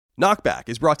Knockback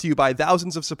is brought to you by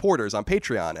thousands of supporters on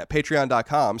Patreon at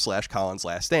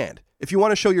patreon.com/CollinsLastStand. If you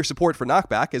want to show your support for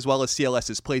Knockback, as well as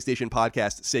CLS's PlayStation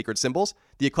podcast Sacred Symbols,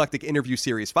 the eclectic interview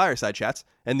series Fireside Chats,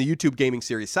 and the YouTube gaming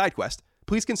series SideQuest,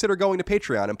 please consider going to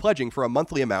Patreon and pledging for a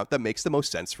monthly amount that makes the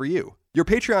most sense for you. Your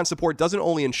Patreon support doesn't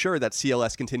only ensure that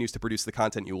CLS continues to produce the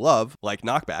content you love, like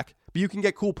Knockback, but you can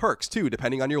get cool perks too,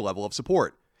 depending on your level of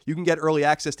support. You can get early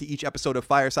access to each episode of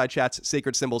Fireside Chats,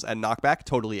 Sacred Symbols, and Knockback,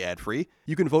 totally ad-free.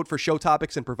 You can vote for show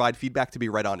topics and provide feedback to be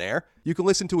read on air. You can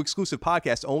listen to exclusive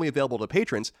podcasts only available to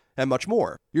patrons, and much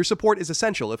more. Your support is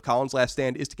essential if Collins Last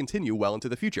Stand is to continue well into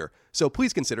the future, so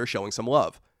please consider showing some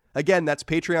love. Again, that's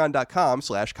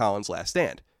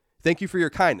patreon.com/CollinsLastStand. Thank you for your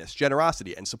kindness,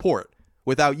 generosity, and support.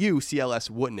 Without you,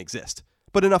 CLS wouldn't exist.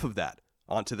 But enough of that.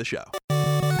 On to the show.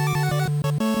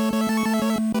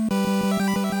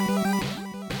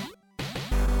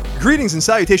 Greetings and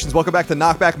salutations. Welcome back to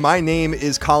Knockback. My name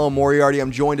is Colin Moriarty.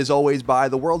 I'm joined as always by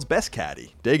the world's best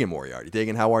caddy, Dagan Moriarty.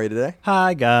 Dagan, how are you today?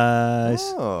 Hi, guys.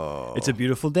 Oh. It's a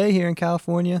beautiful day here in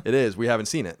California. It is. We haven't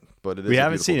seen it, but it is. We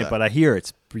haven't seen it, but I hear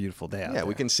it's a beautiful day out there. Yeah,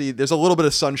 we can see there's a little bit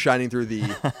of sun shining through the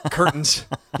curtains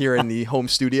here in the home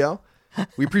studio.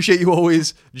 We appreciate you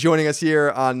always joining us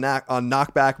here on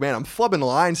Knockback. Man, I'm flubbing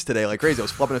lines today like crazy. I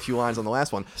was flubbing a few lines on the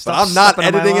last one, but I'm not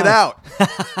editing it out.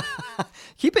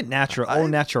 Keep it natural, all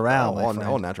natural.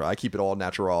 All natural. I keep it all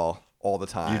natural all the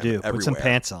time. You do. Everywhere. Put some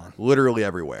pants on. Literally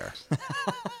everywhere.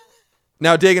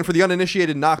 Now, Dagan, for the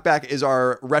uninitiated, Knockback is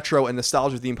our retro and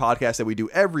nostalgia themed podcast that we do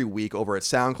every week over at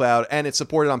SoundCloud, and it's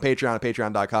supported on Patreon at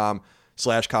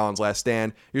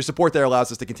patreon.com/CollinsLastStand. Your support there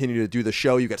allows us to continue to do the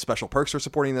show. You get special perks for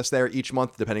supporting us there each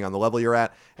month, depending on the level you're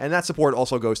at. And that support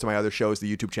also goes to my other shows,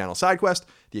 the YouTube channel SideQuest,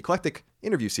 the eclectic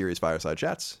interview series Fireside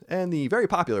Chats, and the very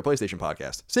popular PlayStation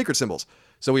podcast, Sacred Symbols.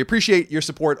 So we appreciate your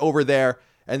support over there,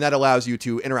 and that allows you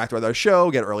to interact with our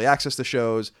show, get early access to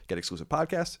shows, get exclusive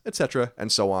podcasts, etc.,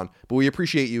 and so on. But we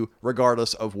appreciate you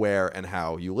regardless of where and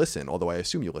how you listen, although I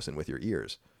assume you listen with your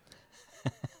ears.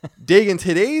 Dagan,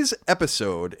 today's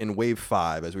episode in Wave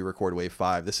 5, as we record Wave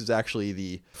 5, this is actually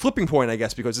the flipping point, I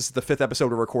guess, because this is the 5th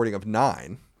episode of recording of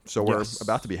 9. So we're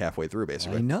about to be halfway through,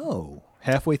 basically. I know.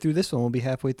 Halfway through this one, we'll be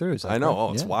halfway through. I know.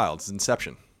 Oh, it's wild. It's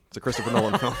Inception. It's a Christopher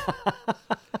Nolan film.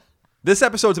 This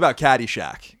episode's about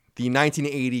Caddyshack, the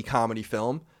 1980 comedy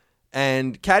film.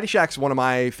 And Caddyshack's one of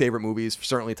my favorite movies,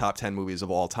 certainly top 10 movies of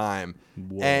all time.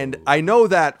 Whoa. And I know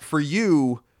that for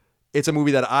you, it's a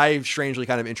movie that I've strangely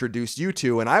kind of introduced you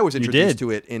to, and I was introduced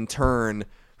to it in turn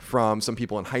from some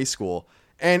people in high school.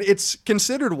 And it's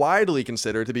widely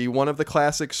considered to be one of the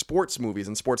classic sports movies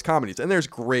and sports comedies. And there's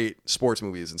great sports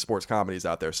movies and sports comedies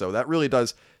out there. So that really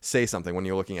does say something when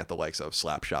you're looking at the likes of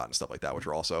Slapshot and stuff like that, which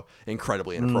are also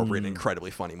incredibly inappropriate and incredibly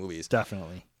funny movies.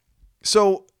 Definitely.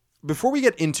 So before we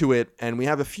get into it, and we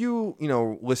have a few,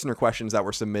 listener questions that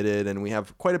were submitted, and we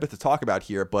have quite a bit to talk about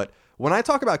here, but when I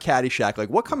talk about Caddyshack, like,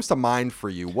 what comes to mind for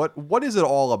you? What is it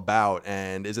all about,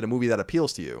 and is it a movie that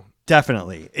appeals to you?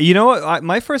 Definitely. You know what?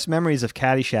 My first memories of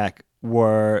Caddyshack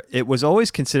it was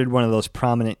always considered one of those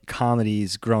prominent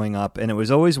comedies growing up, and it was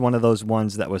always one of those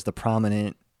ones that was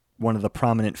one of the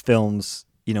prominent films,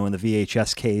 in the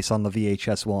VHS case on the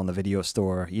VHS wall in the video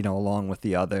store, along with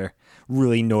the other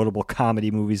really notable comedy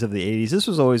movies of the 80s. This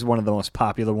was always one of the most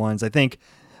popular ones. I think,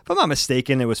 if I'm not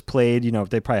mistaken, it was played,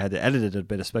 they probably had to edit it a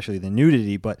bit, especially the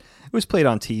nudity, but it was played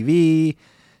on TV,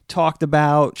 talked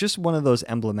about, just one of those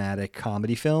emblematic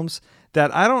comedy films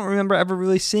that I don't remember ever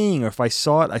really seeing, or if I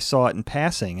saw it in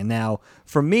passing. And now,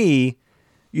 for me,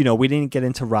 we didn't get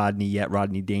into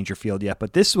Rodney Dangerfield yet,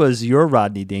 but this was your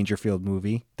Rodney Dangerfield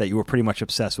movie that you were pretty much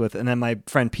obsessed with. And then my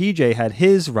friend PJ had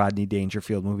his Rodney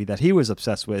Dangerfield movie that he was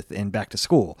obsessed with in Back to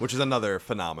School. Which is another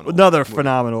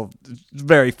phenomenal,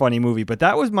 very funny movie. But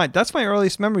that's my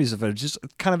earliest memories of it, just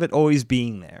kind of it always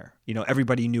being there.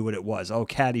 Everybody knew what it was. Oh,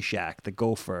 Caddyshack, The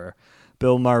Gopher,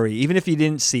 Bill Murray. Even if you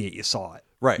didn't see it, you saw it.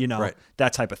 Right, right.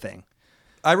 That type of thing.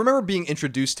 I remember being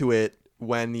introduced to it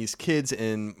when these kids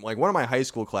in like one of my high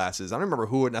school classes, I don't remember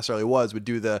who it necessarily was, would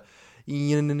do the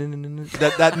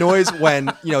that noise when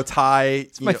Ty,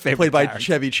 played by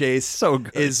Chevy Chase, so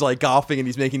good, is like golfing and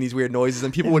he's making these weird noises,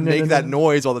 and people would make that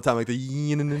noise all the time, like the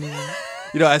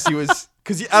as he was,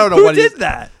 because I don't know who did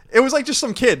that. It was like just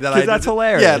some kid that's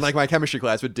hilarious. Yeah, and like my chemistry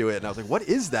class would do it, and I was like, "What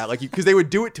is that?" Like, because they would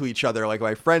do it to each other, like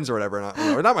my friends or whatever,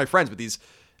 or not my friends, but these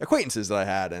acquaintances that I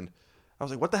had, and I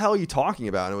was like, "What the hell are you talking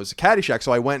about?" And it was Caddyshack,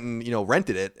 so I went and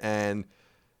rented it, and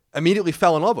immediately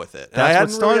fell in love with it. And That's I what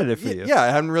hadn't started really, it for you. Yeah, I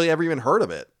hadn't really ever even heard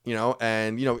of it,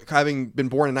 and, having been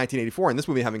born in 1984 and this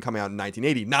movie having come out in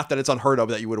 1980, not that it's unheard of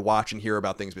that you would watch and hear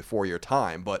about things before your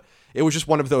time, but it was just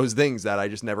one of those things that I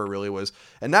just never really was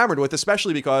enamored with,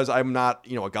 especially because I'm not,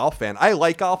 a golf fan. I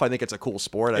like golf. I think it's a cool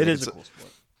sport. It is a cool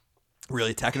sport.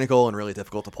 Really technical and really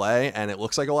difficult to play, and it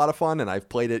looks like a lot of fun, and I've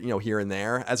played it, here and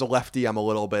there. As a lefty, I'm a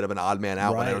little bit of an odd man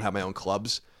out when I don't have my own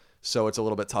clubs. So it's a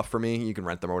little bit tough for me. You can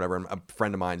rent them or whatever. And a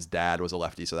friend of mine's dad was a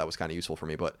lefty, so that was kind of useful for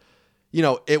me. But,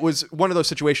 it was one of those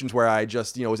situations where I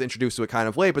just, was introduced to it kind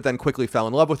of late, but then quickly fell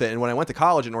in love with it. And when I went to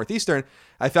college at Northeastern,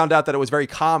 I found out that it was very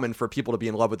common for people to be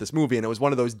in love with this movie. And it was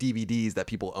one of those DVDs that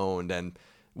people owned and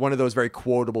one of those very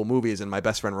quotable movies. And my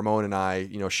best friend Ramon and I,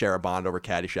 share a bond over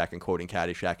Caddyshack and quoting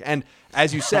Caddyshack. And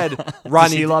as you said,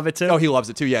 Rodney... Does he love it too? Oh, he loves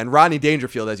it too, yeah. And Rodney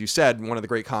Dangerfield, as you said, one of the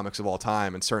great comics of all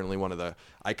time, and certainly one of the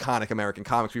iconic American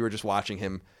comics. We were just watching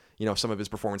him, some of his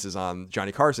performances on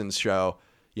Johnny Carson's show,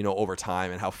 over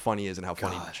time, and how funny he is and how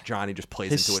funny Johnny just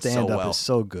plays into it so well. His stand-up is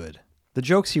so good. The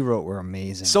jokes he wrote were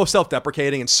amazing. So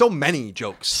self-deprecating and so many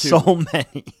jokes, too.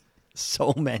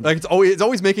 So many. Like it's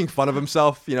always making fun of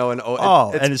himself,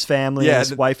 and his family, and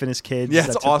his wife and his kids. Yeah,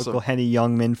 it's that awesome. Typical Henny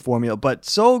Youngman formula, but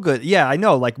so good. Yeah, I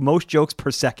know. Like most jokes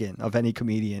per second of any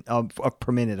comedian,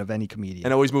 per minute of any comedian,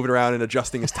 and always moving around and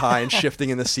adjusting his tie and shifting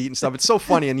in the seat and stuff. It's so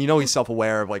funny, and he's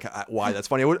self-aware of like why that's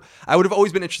funny. I would have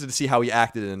always been interested to see how he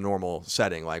acted in a normal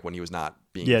setting, like when he was not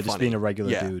being funny. Just being a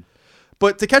regular dude.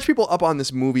 But to catch people up on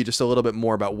this movie just a little bit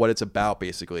more about what it's about,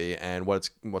 basically, and what's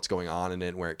going on in it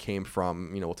and where it came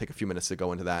from, we'll take a few minutes to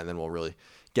go into that, and then we'll really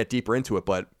get deeper into it.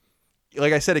 But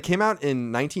like I said, it came out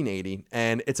in 1980,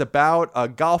 and it's about a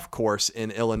golf course in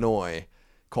Illinois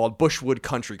called Bushwood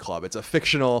Country Club. It's a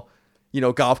fictional,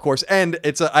 golf course, and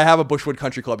I have a Bushwood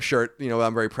Country Club shirt,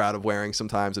 I'm very proud of wearing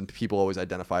sometimes, and people always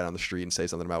identify it on the street and say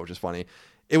something about it, which is funny.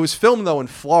 It was filmed, though, in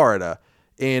Florida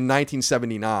in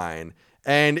 1979.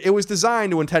 And it was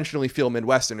designed to intentionally feel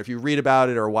Midwestern. If you read about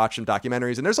it or watch some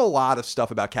documentaries, and there's a lot of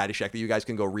stuff about Caddyshack that you guys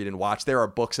can go read and watch. There are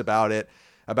books about it,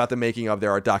 about the making of.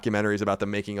 There are documentaries about the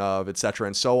making of, etc.,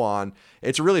 and so on.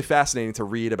 It's really fascinating to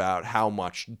read about how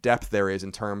much depth there is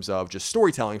in terms of just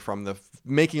storytelling from the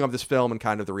making of this film and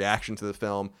kind of the reaction to the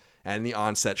film and the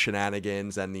on-set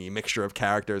shenanigans and the mixture of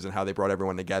characters and how they brought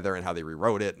everyone together and how they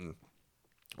rewrote it and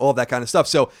all of that kind of stuff.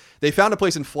 So they found a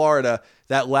place in Florida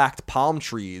that lacked palm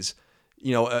trees,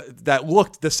 that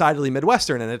looked decidedly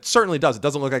Midwestern, and it certainly does. It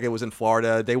doesn't look like it was in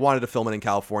Florida. They wanted to film it in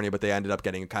California, but they ended up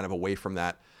getting kind of away from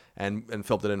that and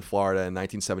filmed it in Florida in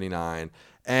 1979.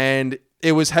 And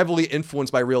it was heavily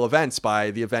influenced by real events,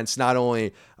 by the events not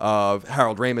only of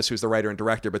Harold Ramis, who's the writer and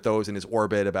director, but those in his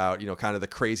orbit about, kind of the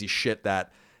crazy shit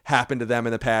that happened to them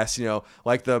in the past,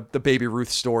 like the Baby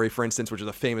Ruth story, for instance, which is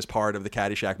a famous part of the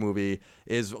Caddyshack movie,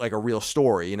 is like a real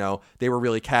story. They were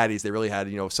really caddies. They really had,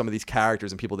 some of these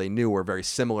characters and people they knew were very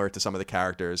similar to some of the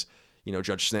characters,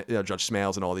 Judge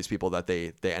Smales and all these people that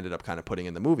they ended up kind of putting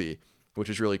in the movie, which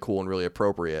is really cool and really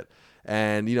appropriate.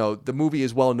 And, the movie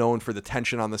is well known for the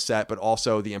tension on the set, but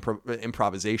also the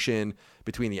improvisation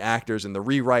between the actors and the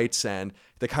rewrites and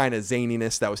the kind of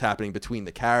zaniness that was happening between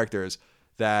the characters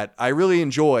that I really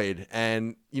enjoyed.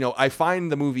 And, I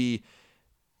find the movie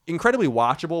incredibly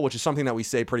watchable, which is something that we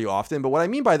say pretty often. But what I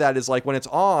mean by that is like when it's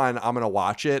on, I'm going to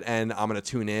watch it and I'm going to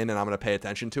tune in and I'm going to pay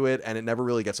attention to it. And it never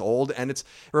really gets old. And it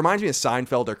reminds me of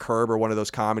Seinfeld or Curb or one of those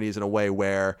comedies in a way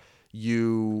where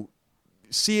you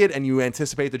see it and you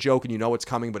anticipate the joke and it's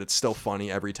coming, but it's still funny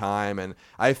every time. And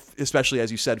I, especially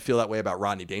as you said, feel that way about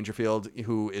Rodney Dangerfield,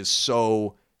 who is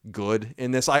so good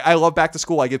in this. I love Back to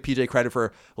School. I give PJ credit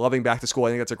for loving Back to School. I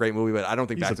think that's a great movie, but I don't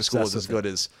think Back to School is as good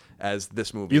as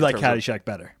this movie. You like Caddyshack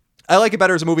better? I like it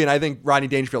better as a movie, and I think Rodney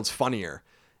Dangerfield's funnier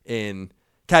in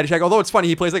Caddyshack. Although it's funny,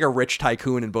 he plays like a rich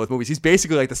tycoon in both movies. He's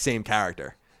basically like the same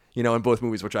character, in both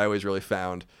movies, which I always really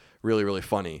found really, really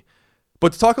funny.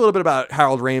 But to talk a little bit about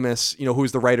Harold Ramis,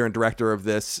 who's the writer and director of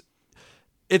this,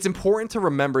 it's important to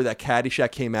remember that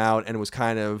Caddyshack came out and was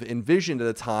kind of envisioned at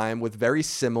a time with very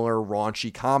similar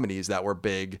raunchy comedies that were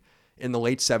big in the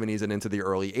late 70s and into the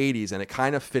early 80s. And it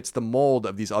kind of fits the mold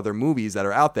of these other movies that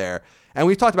are out there. And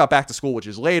we've talked about Back to School, which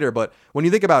is later. But when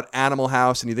you think about Animal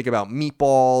House and you think about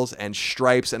Meatballs and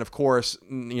Stripes and, of course,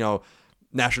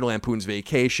 National Lampoon's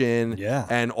Vacation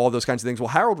and all those kinds of things. Well,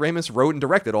 Harold Ramis wrote and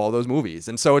directed all those movies.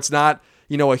 And so it's not,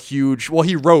 a huge,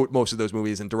 he wrote most of those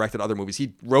movies and directed other movies.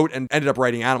 He wrote and ended up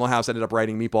writing Animal House, ended up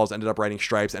writing Meatballs, ended up writing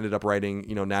Stripes, ended up writing,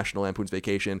 National Lampoon's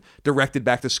Vacation, directed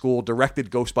Back to School,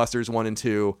 directed Ghostbusters 1 and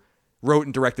 2, wrote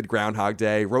and directed Groundhog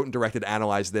Day, wrote and directed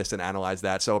Analyze This and Analyze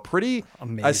That. So a pretty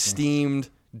esteemed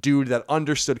dude that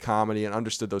understood comedy and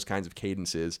understood those kinds of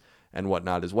cadences and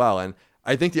whatnot as well. And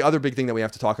I think the other big thing that we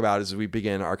have to talk about as we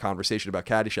begin our conversation about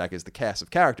Caddyshack is the cast of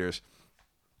characters.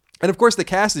 And of course, the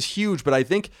cast is huge, but I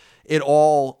think it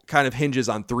all kind of hinges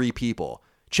on three people.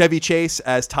 Chevy Chase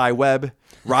as Ty Webb,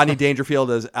 Rodney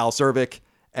Dangerfield as Al Czervik,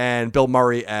 and Bill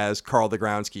Murray as Carl the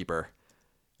Groundskeeper.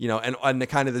 You know, and the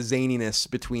kind of the zaniness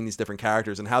between these different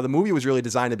characters, and how the movie was really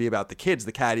designed to be about the kids,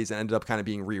 the caddies, and ended up kind of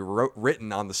being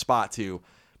rewritten on the spot to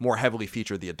more heavily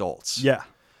feature the adults. Yeah.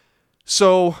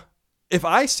 So if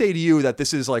I say to you that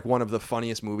this is like one of the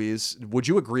funniest movies, would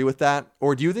you agree with that?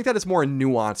 Or do you think that it's more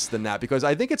nuanced than that? Because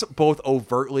I think it's both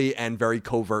overtly and very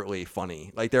covertly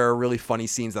funny. Like there are really funny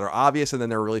scenes that are obvious, and then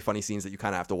there are really funny scenes that you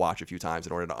kind of have to watch a few times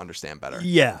in order to understand better.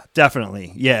 Yeah,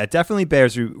 definitely. Yeah, it definitely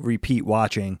bears repeat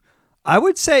watching. I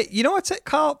would say, you know what's it,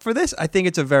 Kyle? For this, I think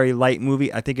it's a very light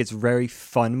movie. I think it's a very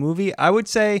fun movie. I would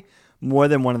say more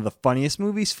than one of the funniest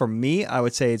movies. For me, I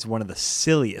would say it's one of the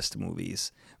silliest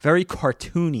movies. Very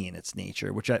cartoony in its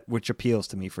nature, which appeals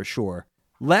to me for sure.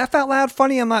 Laugh out loud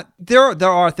funny, I'm not. There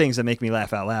are things that make me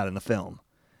laugh out loud in the film,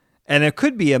 and it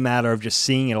could be a matter of just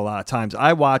seeing it a lot of times.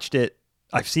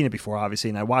 I've seen it before, obviously,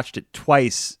 and I watched it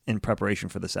twice in preparation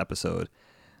for this episode.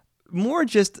 More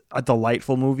just a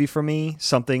delightful movie for me,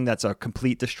 something that's a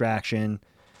complete distraction.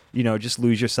 You know, just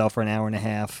lose yourself for an hour and a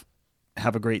half,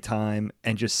 have a great time,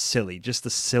 and just silly, just the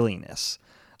silliness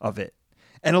of it,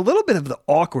 and a little bit of the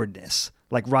awkwardness.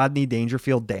 Like Rodney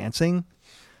Dangerfield dancing.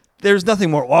 There's nothing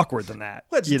more awkward than that.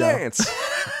 Let's dance.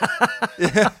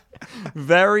 Yeah.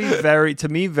 Very, very, to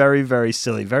me, very, very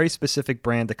silly. Very specific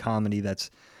brand of comedy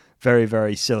that's very,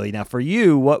 very silly. Now, for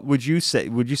you, what would you say?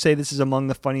 Would you say this is among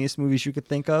the funniest movies you could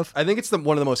think of? I think it's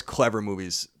one of the most clever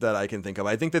movies that I can think of.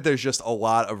 I think that there's just a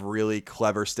lot of really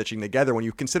clever stitching together. When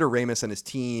you consider Ramis and his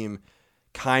team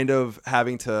kind of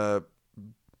having to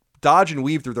dodge and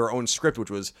weave through their own script,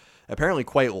 which was apparently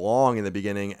quite long in the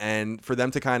beginning, and for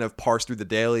them to kind of parse through the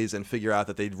dailies and figure out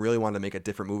that they really wanted to make a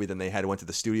different movie than they had went to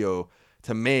the studio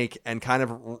to make, and kind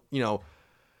of, you know,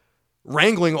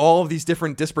 wrangling all of these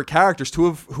different disparate characters, two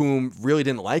of whom really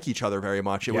didn't like each other very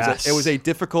much. It was a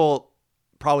difficult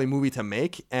probably movie to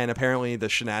make, and apparently the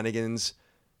shenanigans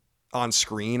on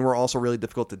screen were also really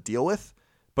difficult to deal with.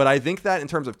 But I think that in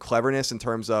terms of cleverness, in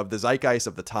terms of the zeitgeist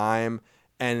of the time,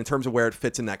 and in terms of where it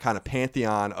fits in that kind of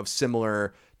pantheon of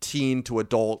similar teen to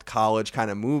adult college kind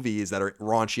of movies that are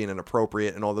raunchy and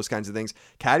inappropriate and all those kinds of things,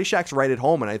 Caddyshack's right at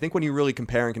home. And I think when you really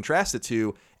compare and contrast it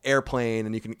to Airplane,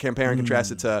 and you can compare and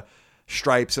contrast it to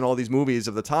Stripes and all these movies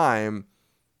of the time,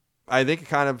 I think it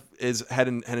kind of is head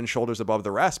and shoulders above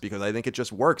the rest, because I think it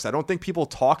just works. I don't think people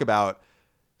talk about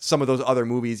some of those other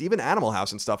movies, even Animal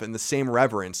House and stuff, in the same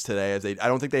reverence today as I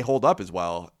don't think they hold up as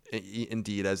well,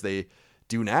 indeed, as they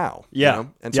do now. Yeah. You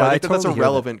know? And so I think that's a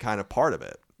relevant kind of part of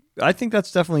it. I think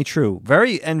that's definitely true.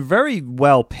 Very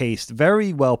well paced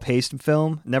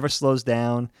film. Never slows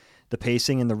down. The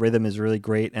pacing and the rhythm is really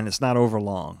great, and it's not over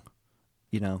long.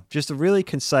 You know, just a really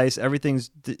concise.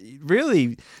 Everything's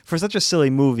really, for such a silly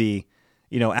movie,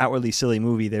 you know, outwardly silly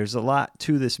movie. There's a lot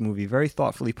to this movie, very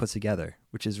thoughtfully put together,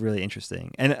 which is really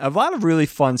interesting, and a lot of really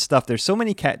fun stuff. There's so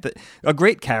many a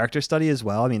great character study as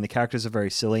well. I mean, the characters are very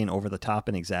silly and over the top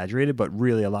and exaggerated, but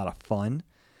really a lot of fun.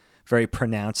 Very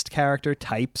pronounced character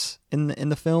types in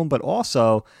the film, but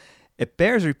also it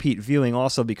bears repeat viewing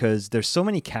also because there's so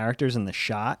many characters in the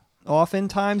shot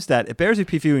oftentimes that it bears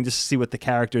repeat viewing just to see what the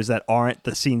characters that aren't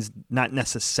the scene's not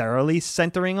necessarily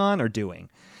centering on are doing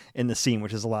in the scene,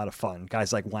 which is a lot of fun.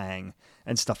 Guys like Wang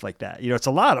and stuff like that. You know, it's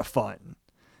a lot of fun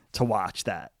to watch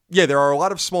that. Yeah, there are a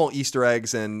lot of small Easter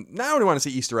eggs, and now I don't want to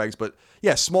say Easter eggs, but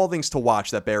yeah, small things to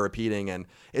watch that bear repeating. And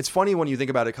it's funny when you think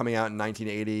about it coming out in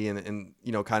 1980 and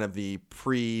you know, kind of the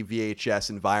pre-VHS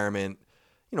environment.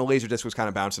 You know, Laserdisc was kind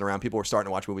of bouncing around. People were starting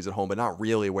to watch movies at home, but not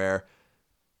really, where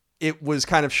it was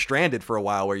kind of stranded for a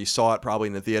while, where you saw it probably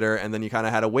in the theater and then you kind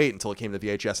of had to wait until it came to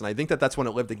VHS. And I think that that's when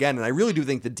it lived again. And I really do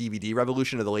think the DVD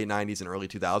revolution of the late 90s and early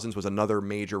 2000s was another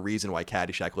major reason why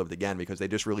Caddyshack lived again, because they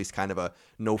just released kind of a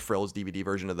no-frills DVD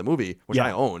version of the movie, which I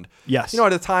owned. Yes. You know,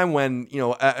 at a time when, you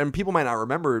know, and people might not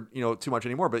remember, you know, too much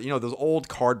anymore, but, you know, those old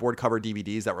cardboard cover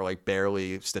DVDs that were like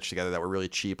barely stitched together, that were really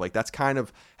cheap. Like that's kind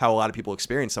of how a lot of people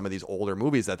experienced some of these older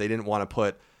movies, that they didn't want to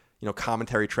put, you know,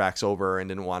 commentary tracks over and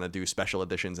didn't want to do special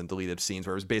editions and deleted scenes,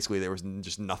 where it was basically there was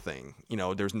just nothing, you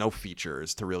know, there's no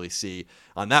features to really see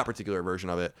on that particular version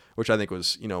of it, which I think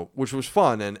was, you know, which was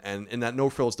fun. And in that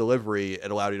no frills delivery, it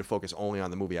allowed you to focus only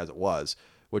on the movie as it was,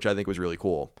 which I think was really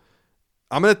cool.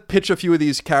 I'm going to pitch a few of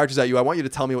these characters at you. I want you to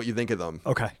tell me what you think of them.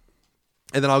 Okay.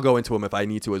 And then I'll go into them if I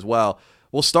need to as well.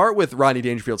 We'll start with Rodney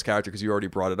Dangerfield's character, because you already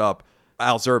brought it up.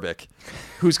 Al Czervik,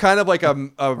 who's kind of like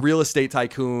a real estate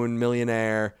tycoon,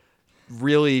 millionaire,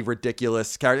 really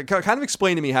ridiculous character. Kind of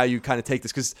explain to me how you kind of take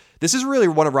this, because this is really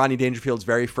one of Rodney Dangerfield's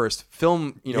very first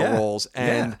film, roles,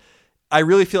 and I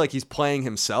really feel like he's playing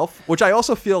himself, which I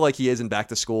also feel like he is in Back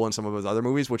to School and some of his other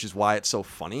movies, which is why it's so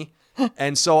funny.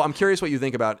 And so I'm curious what you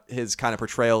think about his kind of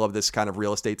portrayal of this kind of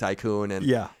real estate tycoon.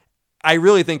 And I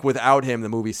really think without him, the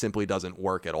movie simply doesn't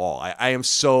work at all. I am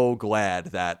so glad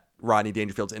that Rodney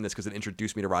Dangerfield's in this, because it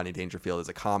introduced me to Rodney Dangerfield as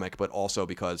a comic, but also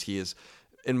because he is,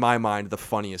 in my mind, the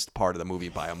funniest part of the movie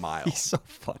by a mile. He's so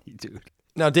funny, dude.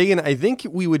 Now, Dagan, I think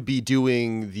we would be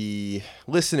doing the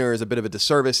listeners a bit of a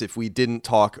disservice if we didn't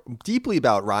talk deeply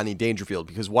about Rodney Dangerfield,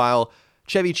 because while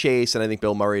Chevy Chase and I think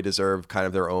Bill Murray deserve kind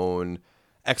of their own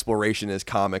exploration as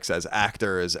comics, as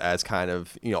actors, as kind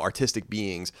of, artistic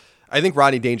beings, I think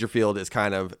Rodney Dangerfield is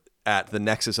kind of at the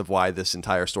nexus of why this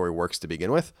entire story works to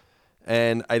begin with.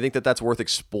 And I think that that's worth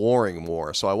exploring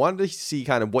more. So I wanted to see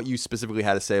kind of what you specifically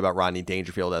had to say about Rodney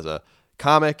Dangerfield as a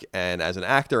comic and as an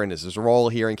actor and as his role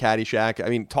here in Caddyshack. I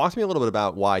mean, talk to me a little bit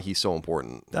about why he's so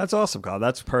important. That's awesome, Carl.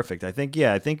 That's perfect. I think you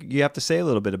have to say a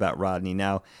little bit about Rodney.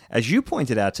 Now, as you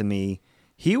pointed out to me,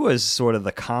 he was sort of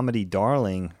the comedy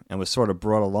darling and was sort of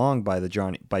brought along by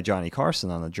Johnny Carson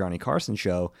on the Johnny Carson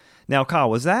show. Now, Kyle,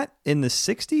 was that in the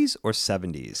 60s or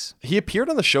 70s? He appeared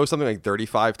on the show something like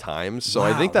 35 times, so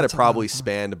I think that it probably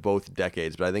spanned both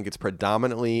decades, but I think it's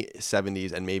predominantly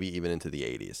 70s and maybe even into the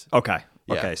 80s. Okay.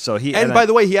 Yeah. Okay. So by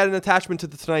the way, he had an attachment to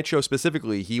the Tonight Show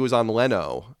specifically. He was on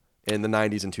Leno in the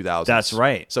 90s and 2000s. That's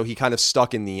right. So he kind of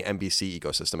stuck in the NBC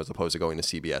ecosystem as opposed to going to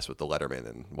CBS with the Letterman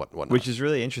and whatnot. Which is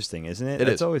really interesting, isn't it?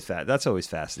 That's always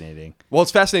fascinating. Well,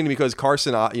 it's fascinating because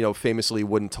Carson, famously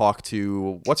wouldn't talk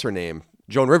to, what's her name?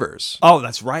 Joan Rivers. Oh,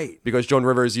 that's right. Because Joan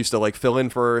Rivers used to fill in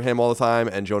for him all the time,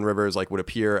 and Joan Rivers would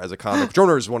appear as a comic. Joan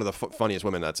Rivers is one of the funniest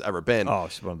women that's ever been. Oh,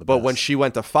 she's one of the best. But when she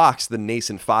went to Fox, the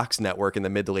nascent Fox network in the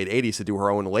mid to late 80s to do her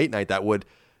own late night that would,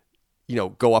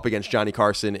 go up against Johnny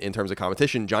Carson in terms of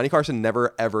competition, Johnny Carson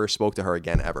never ever spoke to her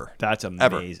again ever. That's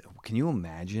amazing. Ever. Can you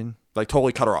imagine?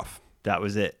 Totally cut her off. That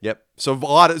was it. Yep. So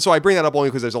I bring that up only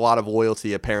because there's a lot of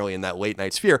loyalty apparently in that late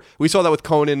night sphere. We saw that with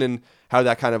Conan and how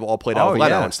that kind of all played out with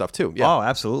Leno and stuff too. Yeah. Oh,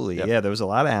 absolutely. Yep. Yeah, there was a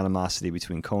lot of animosity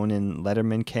between Conan,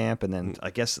 Letterman camp, and then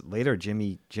I guess later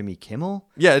Jimmy Kimmel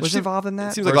was involved in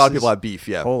that. It seems like a lot of people have beef.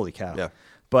 Yeah. Holy cow. Yeah.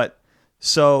 But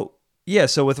so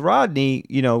with Rodney,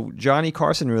 Johnny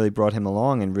Carson really brought him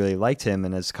along and really liked him,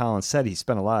 and as Colin said, he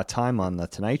spent a lot of time on the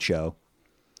Tonight Show,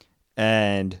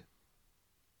 and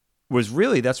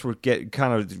that's what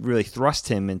kind of really thrust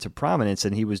him into prominence,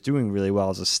 and he was doing really well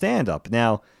as a stand-up.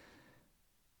 Now,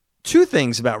 two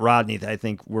things about Rodney that I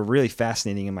think were really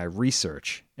fascinating in my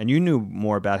research, and you knew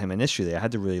more about him initially, I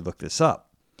had to really look this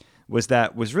up, was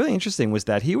really interesting was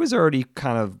that he was already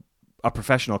kind of a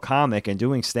professional comic and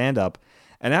doing stand-up,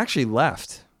 and actually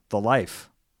left the life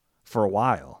for a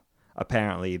while,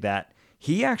 apparently, that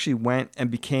he actually went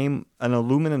and became an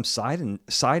aluminum siding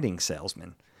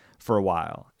salesman for a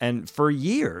while and for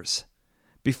years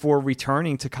before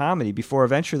returning to comedy, before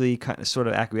eventually kind of sort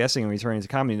of acquiescing and returning to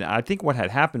comedy. And I think what had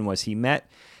happened was he met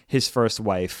his first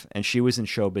wife, and she was in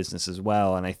show business as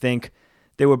well. And I think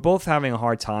they were both having a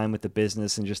hard time with the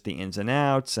business and just the ins and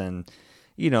outs and,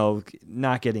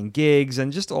 not getting gigs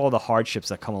and just all the hardships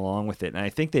that come along with it. And I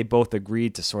think they both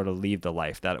agreed to sort of leave the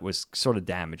life, that it was sort of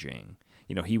damaging.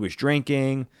 He was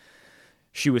drinking,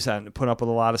 she was having to put up with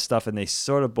a lot of stuff, and they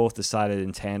sort of both decided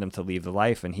in tandem to leave the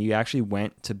life. And he actually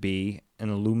went to be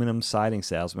an aluminum siding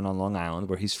salesman on Long Island,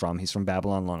 where he's from. He's from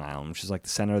Babylon, Long Island, which is like the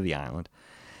center of the island.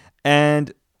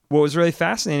 And what was really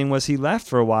fascinating was he left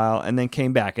for a while and then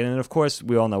came back. And then, of course,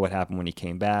 we all know what happened when he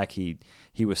came back. He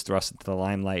was thrust into the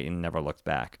limelight and never looked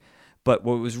back. But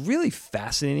what was really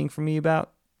fascinating for me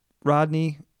about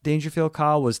Rodney Dangerfield,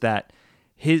 Kyle, was that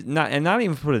not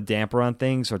even to put a damper on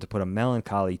things or to put a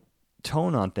melancholy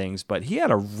tone on things, but he had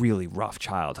a really rough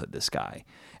childhood, this guy.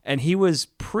 And he was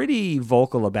pretty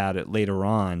vocal about it later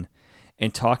on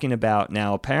and talking about,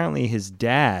 now apparently his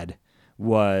dad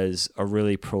was a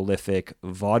really prolific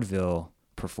vaudeville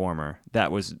performer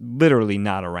that was literally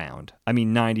not around. I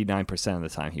mean, 99% of the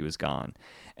time he was gone.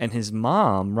 And his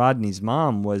mom, Rodney's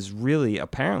mom, was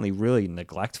apparently really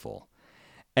neglectful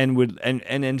and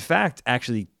in fact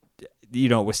actually,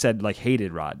 it was said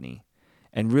hated Rodney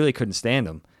and really couldn't stand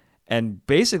him. And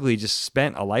basically just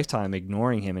spent a lifetime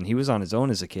ignoring him. And he was on his own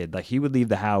as a kid. He would leave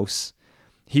the house.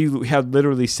 He had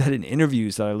literally said in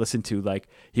interviews that I listened to,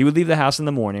 he would leave the house in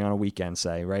the morning on a weekend,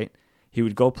 say, right? He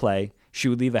would go play. She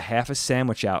would leave a half a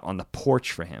sandwich out on the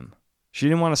porch for him. She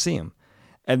didn't want to see him.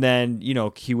 And then,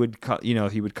 he would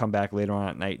come back later on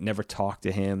at night, never talk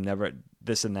to him, never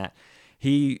this and that.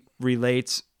 He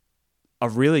relates a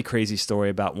really crazy story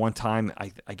about one time,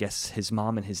 I guess his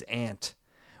mom and his aunt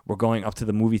were going up to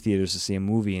the movie theaters to see a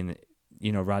movie, and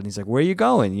Rodney's like, "Where are you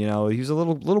going?" He was a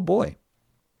little boy,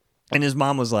 and his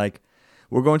mom was like,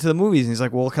 "We're going to the movies," and he's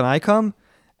like, "Well, can I come?"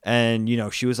 And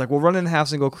she was like, "Well, run in the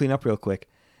house and go clean up real quick,"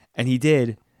 and he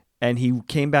did, and he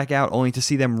came back out only to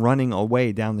see them running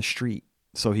away down the street.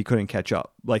 So he couldn't catch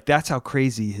up. Like, that's how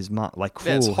crazy his mom, like,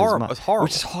 cruel. It's horrible. It's horrible.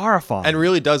 Which is horrifying. And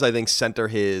really does, I think, center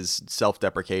his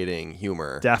self-deprecating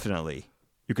humor. Definitely.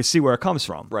 You can see where it comes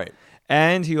from. Right.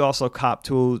 And he also copped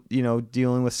to,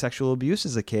 dealing with sexual abuse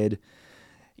as a kid.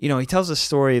 He tells a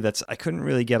story I couldn't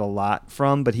really get a lot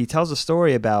from, but he tells a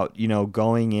story about,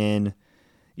 going in,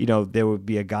 there would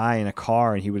be a guy in a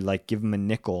car and he would, like, give him a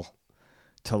nickel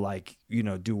to, like,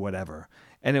 do whatever.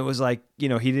 And it was like, he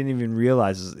didn't even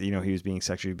realize, he was being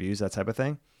sexually abused, that type of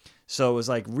thing. So it was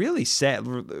like really sad.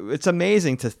 It's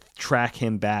amazing to track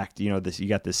him back. You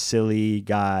got this silly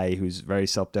guy who's very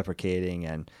self-deprecating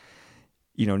and,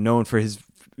 known for his,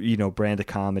 brand of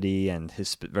comedy and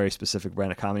his very specific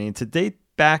brand of comedy. And to date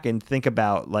back and think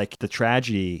about like the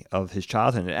tragedy of his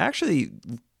childhood, it actually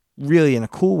really in a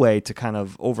cool way to kind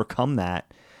of overcome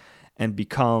that and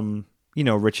become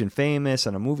rich and famous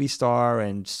and a movie star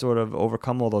and sort of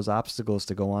overcome all those obstacles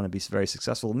to go on and be very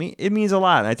successful. It means a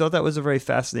lot. And I thought that was a very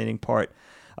fascinating part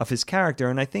of his character.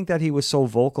 And I think that he was so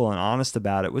vocal and honest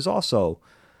about it was also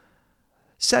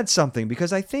said something,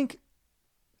 because I think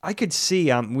I could see,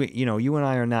 you and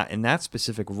I are not in that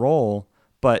specific role,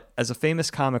 but as a famous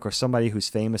comic or somebody who's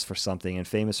famous for something and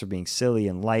famous for being silly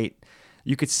and light,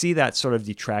 you could see that sort of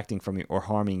detracting from you or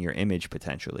harming your image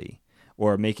potentially.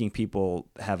 Or making people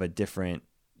have a different,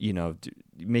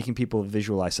 making people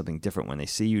visualize something different when they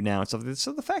see you now and stuff.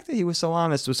 So the fact that he was so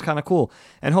honest was kind of cool,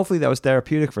 and hopefully that was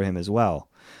therapeutic for him as well,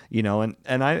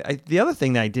 And I the other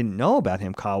thing that I didn't know about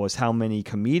him, Kyle, was how many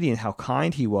comedians, how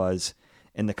kind he was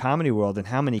in the comedy world, and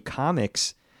how many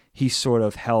comics he sort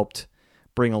of helped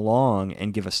bring along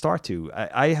and give a start to.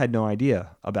 I had no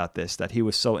idea about this, that he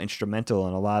was so instrumental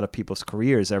in a lot of people's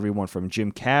careers. Everyone from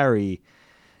Jim Carrey.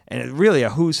 And really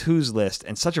a who's list,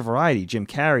 and such a variety. Jim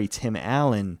Carrey, Tim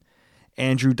Allen,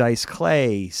 Andrew Dice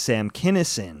Clay, Sam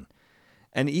Kinison,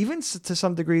 and even to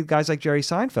some degree, guys like Jerry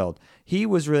Seinfeld. He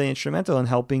was really instrumental in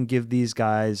helping give these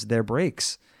guys their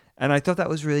breaks. And I thought that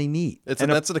was really neat. That's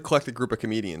an eclectic group of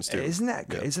comedians, too. Isn't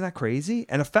that crazy?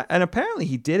 And apparently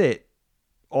he did it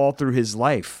all through his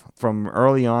life, from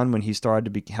early on when he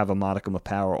started to have a modicum of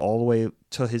power all the way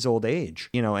to his old age,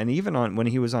 and even when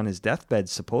he was on his deathbed,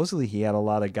 supposedly he had a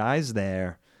lot of guys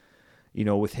there,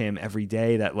 with him every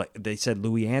day. That, like they said,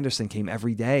 Louis Anderson came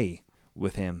every day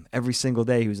with him, every single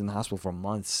day. He was in the hospital for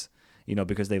months,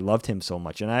 because they loved him so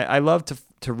much. And I love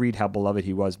to read how beloved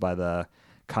he was by the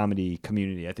comedy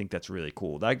community. I think that's really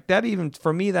cool. That even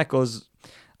for me, that goes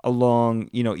along,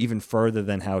 even further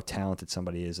than how talented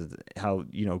somebody is, how,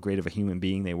 great of a human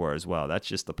being they were as well. That's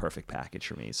just the perfect package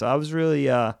for me. So I was really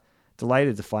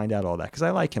delighted to find out all that, because I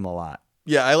like him a lot.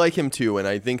 Yeah, I like him too, and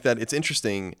I think that it's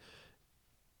interesting.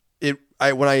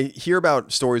 When I hear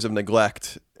about stories of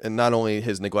neglect, and not only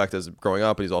his neglect as growing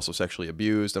up, but he's also sexually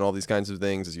abused and all these kinds of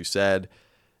things, as you said.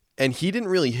 And he didn't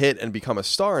really hit and become a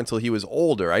star until he was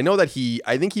older. I know that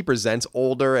I think he presents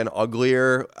older and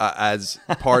uglier as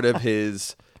part of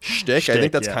his shtick. I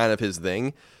think that's kind of his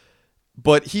thing.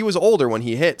 But he was older when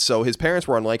he hit, so his parents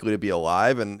were unlikely to be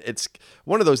alive. And it's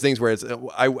one of those things where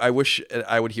I wish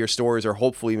I would hear stories, or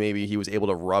hopefully maybe he was able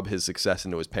to rub his success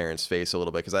into his parents' face a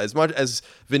little bit. Because as much as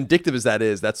vindictive as that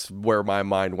is, that's where my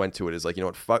mind went to it. Is like,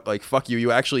 fuck you.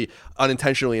 You actually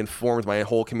unintentionally informed my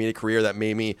whole comedic career that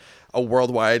made me a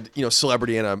worldwide,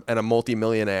 celebrity and a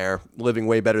multi-millionaire living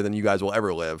way better than you guys will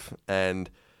ever live. And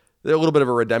they're a little bit of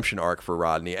a redemption arc for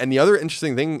Rodney. And the other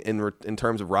interesting thing in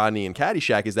terms of Rodney and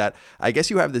Caddyshack is that I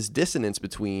guess you have this dissonance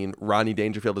between Rodney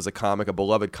Dangerfield as a comic, a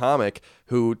beloved comic,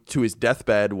 who to his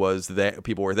deathbed was that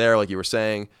people were there, like you were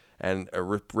saying, and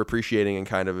appreciating and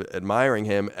kind of admiring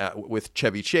him, with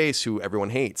Chevy Chase, who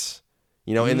everyone hates,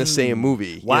 in the same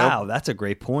movie. Wow, that's a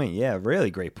great point. Yeah,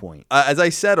 really great point. As I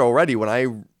said already, when I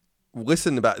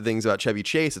listen about things about Chevy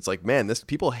Chase, it's like, man,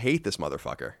 people hate this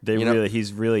motherfucker.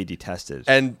 He's really detested.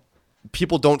 And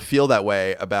people don't feel that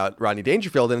way about Rodney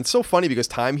Dangerfield. And it's so funny because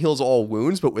time heals all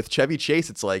wounds, but with Chevy Chase,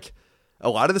 it's like a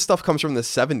lot of the stuff comes from the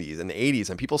 70s and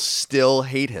 80s, and people still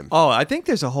hate him. Oh, I think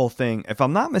there's a whole thing. If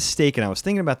I'm not mistaken, I was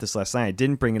thinking about this last night. I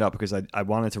didn't bring it up because I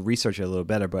wanted to research it a little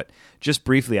better, but just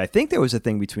briefly, I think there was a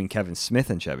thing between Kevin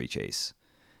Smith and Chevy Chase.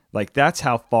 Like, that's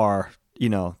how far,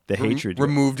 the hatred.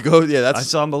 Removed goes. Yeah,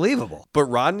 That's unbelievable. But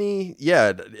Rodney,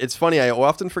 yeah, it's funny. I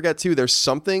often forget too. There's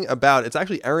something about it's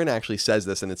actually Erin actually says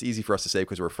this, and it's easy for us to say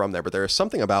because we're from there. But there is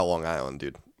something about Long Island,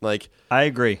 dude. Like I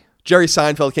agree. Jerry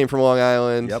Seinfeld came from Long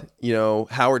Island. Yep.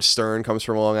 Howard Stern comes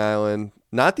from Long Island.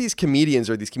 Not these comedians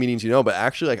or these comedians but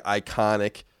actually like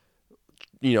iconic,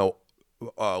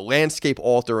 landscape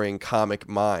altering comic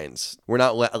minds. We're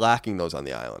not lacking those on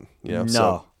the island. No.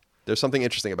 So there's something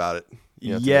interesting about it.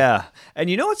 Yeah.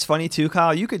 And you know what's funny too,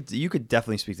 Kyle? You could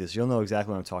definitely speak to this. You'll know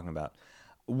exactly what I'm talking about.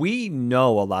 We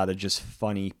know a lot of just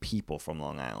funny people from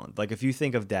Long Island. Like if you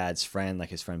think of Dad's friend, like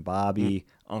his friend Bobby,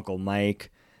 Uncle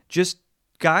Mike, just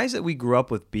guys that we grew up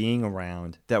with being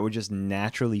around that were just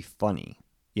naturally funny.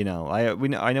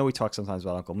 I know we talk sometimes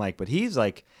about Uncle Mike, but he's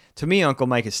like, to me, Uncle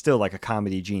Mike is still like a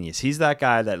comedy genius. He's that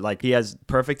guy that like he has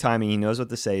perfect timing. He knows what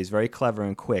to say. He's very clever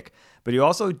and quick, but he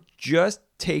also just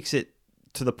takes it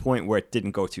to the point where it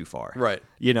didn't go too far. Right.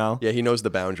 Yeah, he knows the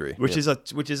boundary. Which is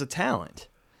a talent.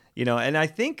 And I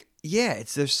think,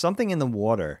 there's something in the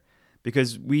water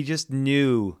because we just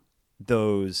knew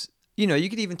those, you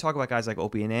could even talk about guys like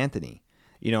Opie and Anthony,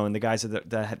 and the guys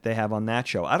that they have on that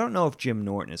show. I don't know if Jim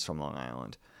Norton is from Long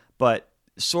Island, but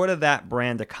sort of that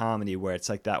brand of comedy where it's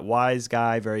like that wise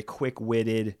guy, very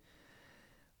quick-witted,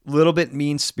 little bit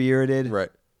mean-spirited, right?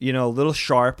 A little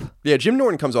sharp. Yeah, Jim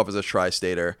Norton comes off as a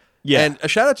tri-stater. Yeah. And a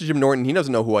shout out to Jim Norton. He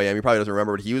doesn't know who I am. He probably doesn't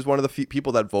remember, but he was one of the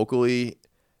people that vocally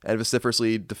and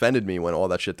vociferously defended me when all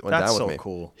that shit went down with me. That's so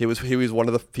cool. He was one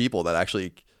of the people that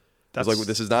actually was like,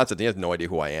 this is nonsense. He has no idea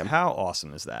who I am. How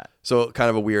awesome is that? So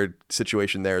kind of a weird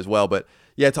situation there as well. But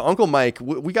yeah, to Uncle Mike,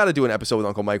 we got to do an episode with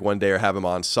Uncle Mike one day or have him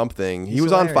on something. He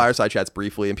was hilarious. On Fireside Chats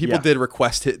briefly, and people did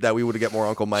request that we would get more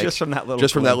Uncle Mike. Just from that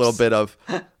little bit of.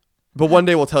 But one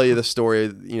day we'll tell you the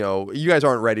story. You guys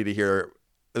aren't ready to hear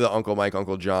the Uncle Mike,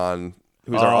 Uncle John,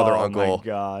 who's our other uncle, my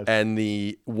God. And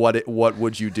the what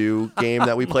would you do game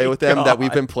that we play with them, that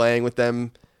we've been playing with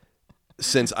them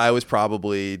since Dagan was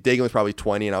probably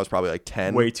 20 and I was probably like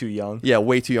 10. Way too young. Yeah,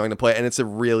 way too young to play, and it's a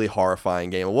really horrifying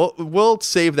game. We'll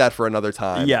save that for another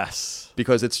time. Yes,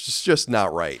 because it's just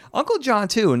not right. Uncle John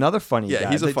too, another funny guy.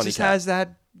 Yeah, he's a funny just cat. Has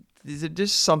that. There's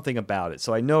just something about it,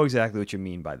 so I know exactly what you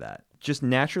mean by that. Just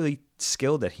naturally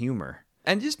skilled at humor.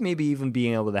 And just maybe even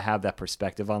being able to have that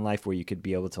perspective on life where you could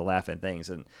be able to laugh at things.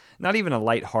 And not even a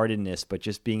lightheartedness, but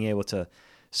just being able to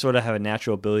sort of have a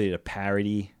natural ability to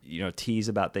parody, tease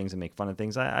about things and make fun of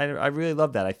things. I really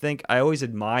love that. I think I always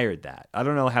admired that. I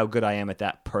don't know how good I am at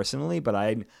that personally, but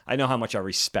I know how much I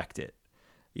respect it.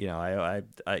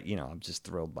 I'm just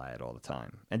thrilled by it all the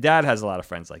time. And Dad has a lot of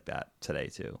friends like that today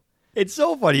too. It's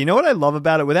so funny. You know what I love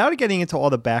about it? Without getting into all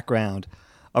the background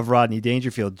of Rodney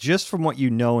Dangerfield, just from what you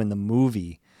know in the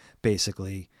movie,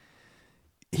 basically,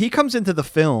 he comes into the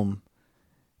film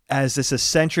as this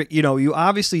eccentric, you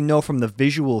obviously know from the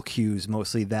visual cues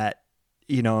mostly that,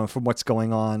 from what's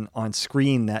going on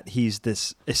screen, that he's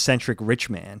this eccentric rich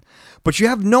man, but you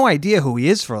have no idea who he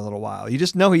is for a little while. You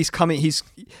just know he's coming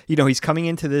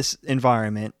into this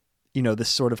environment, this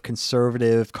sort of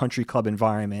conservative country club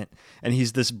environment, and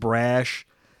he's this brash,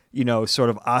 sort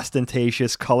of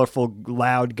ostentatious, colorful,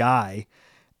 loud guy.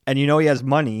 And he has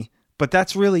money, but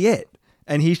that's really it.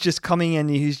 And he's just coming in,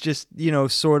 he's just,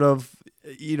 sort of,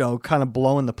 kind of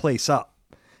blowing the place up,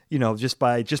 just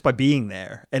by being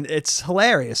there. And it's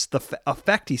hilarious, the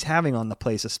effect he's having on the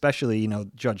place, especially,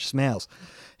 Judge Smales.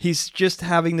 He's just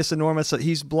having this enormous,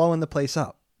 he's blowing the place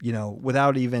up.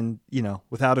 Without even,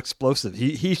 without explosive.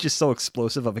 He's just so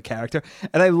explosive of a character.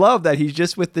 And I love that he's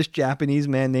just with this Japanese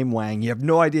man named Wang. You have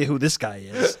no idea who this guy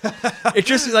is. It's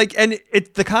just like, and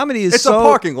the comedy is it's a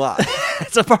parking lot.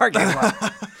 It's a parking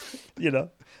lot.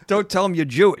 Don't tell him you're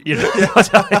Jewish.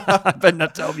 I better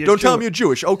not tell him you're Jewish. Don't tell him you're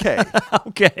Jewish. Okay.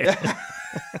 Okay.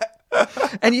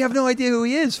 And you have no idea who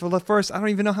he is for the first, I don't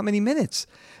even know how many minutes.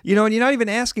 And you're not even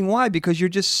asking why, because you're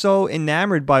just so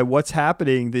enamored by what's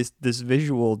happening, this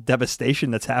visual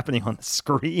devastation that's happening on the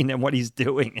screen and what he's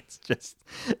doing.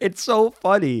 It's so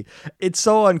funny. It's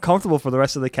so uncomfortable for the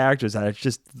rest of the characters that it's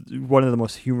just one of the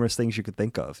most humorous things you could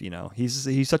think of.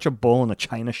 He's such a bull in a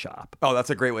china shop. Oh, that's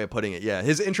a great way of putting it. Yeah.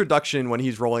 His introduction when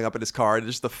he's rolling up in his car,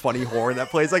 just the funny horn that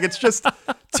plays, like, it's just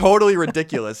totally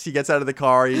ridiculous. He gets out of the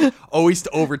car, he's always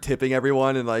over tipping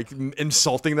everyone and like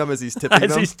insulting them as he's tipping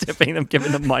them. He's tipping them,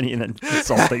 giving them money and then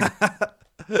insulting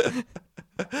them.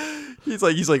 He's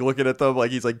like looking at them,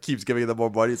 like he's like keeps giving them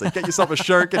more money. He's like, get yourself a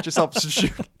shirt, get yourself a shoe.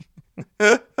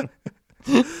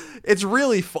 It's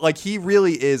really like he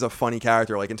really is a funny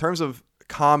character. Like in terms of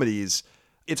comedies,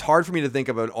 it's hard for me to think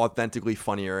of an authentically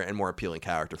funnier and more appealing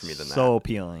character for me than that. So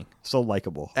appealing, so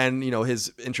likable. And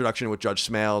his introduction with Judge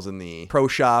Smales in the pro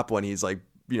shop when he's like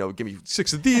give me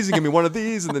 6 of these and give me 1 of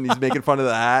these. And then he's making fun of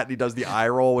the hat. And he does the eye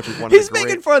roll, which is one of He's the great...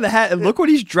 making fun of the hat, and look what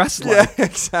he's dressed like. Yeah,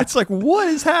 exactly. It's like, what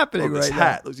is happening this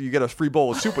right hat. You get a free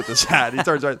bowl of soup with this hat. He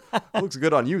turns around, looks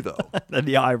good on you, though. And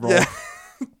the eye roll.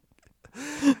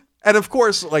 Yeah. And of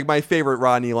course, like my favorite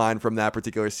Rodney line from that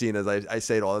particular scene, as I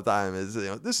say it all the time, is,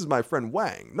 this is my friend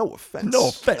Wang. No offense. No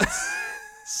offense.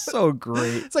 So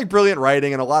great. It's like brilliant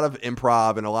writing and a lot of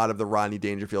improv and a lot of the Rodney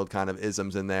Dangerfield kind of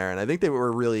isms in there. And I think they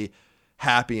were really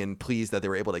happy and pleased that they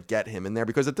were able to get him in there,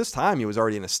 because at this time he was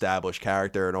already an established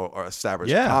character, or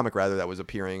established comic rather, that was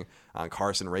appearing on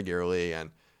Carson regularly and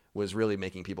was really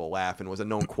making people laugh and was a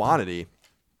known quantity.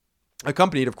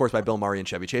 Accompanied, of course, by Bill Murray and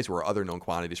Chevy Chase, who were other known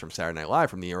quantities from Saturday Night Live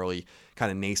from the early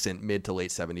kind of nascent mid to late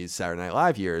 70s Saturday Night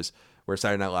Live years, where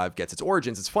Saturday Night Live gets its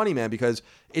origins. It's funny, man, because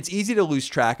it's easy to lose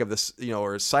track of this,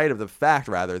 or sight of the fact,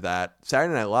 rather, that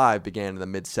Saturday Night Live began in the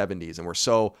mid 70s, and we're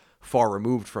so far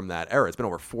removed from that era. It's been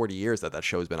over 40 years that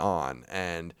show's been on.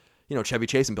 And, Chevy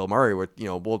Chase and Bill Murray were,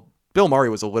 Bill Murray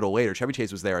was a little later. Chevy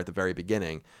Chase was there at the very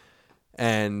beginning.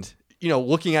 And,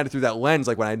 looking at it through that lens,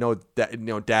 like when I know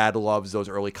that, Dad loves those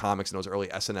early comics and those early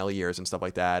SNL years and stuff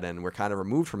like that, and we're kind of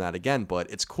removed from that again, but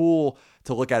it's cool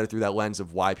to look at it through that lens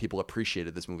of why people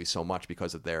appreciated this movie so much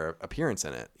because of their appearance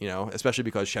in it, especially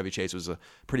because Chevy Chase was a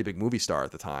pretty big movie star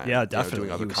at the time. Yeah, definitely.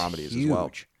 Doing other comedies huge. As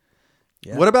well.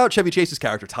 Yeah. What about Chevy Chase's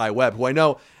character, Ty Webb, who I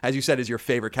know, as you said, is your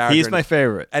favorite character? He's my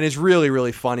favorite. And is really,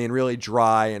 really funny and really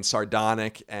dry and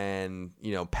sardonic and,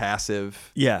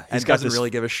 passive. Yeah. And doesn't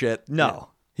really give a shit. No. Yeah.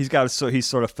 He's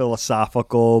sort of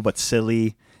philosophical but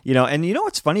silly, and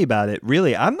what's funny about it,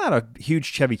 really, I'm not a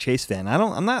huge Chevy Chase fan.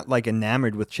 I'm not like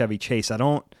enamored with Chevy Chase. I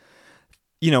don't,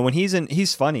 when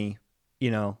he's funny,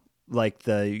 like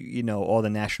the, all the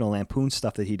National Lampoon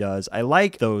stuff that he does. I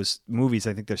like those movies.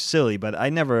 I think they're silly, but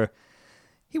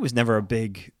he was never a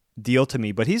big deal to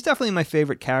me, but he's definitely my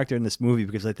favorite character in this movie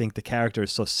because I think the character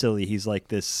is so silly. He's like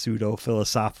this pseudo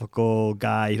philosophical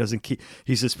guy.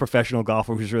 He's this professional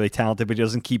golfer who's really talented, but he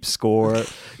doesn't keep score.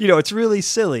 It's really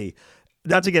silly.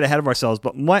 Not to get ahead of ourselves,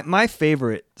 but my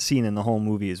favorite scene in the whole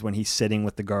movie is when he's sitting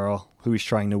with the girl who he's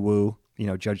trying to woo.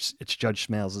 Judge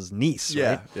Smails' niece,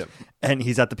 right? Yeah. And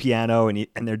he's at the piano and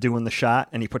they're doing the shot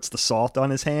and he puts the salt on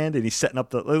his hand and he's setting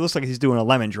up it looks like he's doing a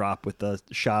lemon drop with the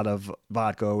shot of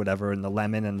vodka or whatever and the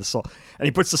lemon and the salt. And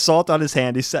he puts the salt on his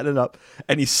hand, he's setting it up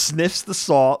and he sniffs the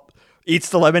salt, eats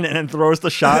the lemon and then throws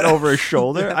the shot over his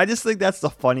shoulder. I just think that's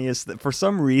the funniest. For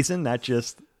some reason,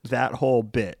 that whole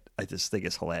bit, I just think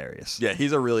is hilarious. Yeah,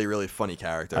 he's a really, really funny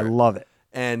character. I love it.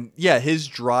 And yeah, his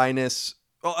dryness.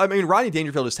 Well, I mean, Rodney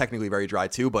Dangerfield is technically very dry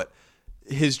too, but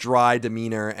his dry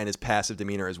demeanor and his passive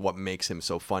demeanor is what makes him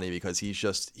so funny because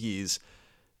he's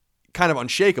kind of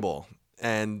unshakable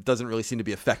and doesn't really seem to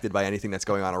be affected by anything that's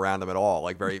going on around him at all.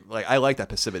 I like that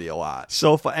passivity a lot.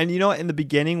 So fun. And in the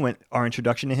beginning, when our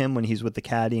introduction to him, when he's with the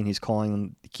caddy and he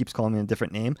keeps calling him a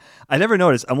different name, I never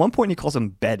noticed. At one point, he calls him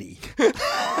Betty.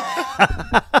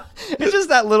 It's just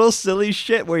that little silly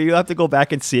shit where you have to go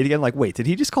back and see it again. Like, wait, did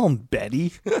he just call him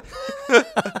Betty?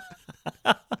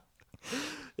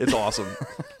 It's awesome.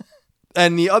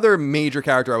 And the other major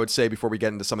character I would say before we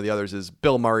get into some of the others is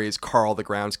Bill Murray's Carl the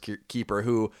groundskeeper,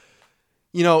 who,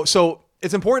 so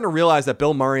it's important to realize that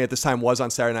Bill Murray at this time was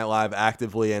on Saturday Night Live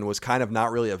actively and was kind of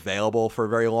not really available for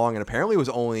very long. And apparently was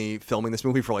only filming this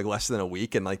movie for like less than a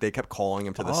week. And like they kept calling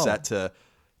him to the set to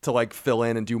like fill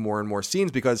in and do more and more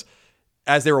scenes because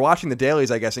as they were watching the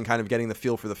dailies, I guess, and kind of getting the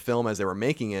feel for the film as they were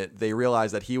making it, they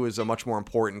realized that he was a much more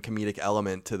important comedic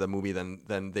element to the movie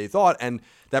than they thought, and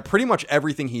that pretty much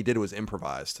everything he did was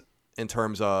improvised in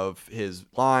terms of his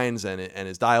lines and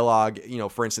his dialogue.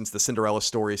 For instance, the Cinderella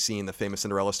story scene, the famous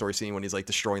Cinderella story scene when he's like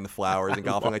destroying the flowers and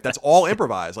golfing, like that's all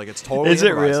improvised. Like it's totally Is it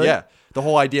improvised. really? Yeah, the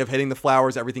whole idea of hitting the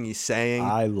flowers, everything he's saying.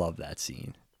 I love that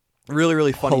scene. Really,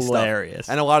 really funny Hilarious.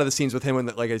 stuff. And a lot of the scenes with him,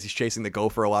 as he's chasing the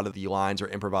gopher, a lot of the lines are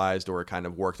improvised or kind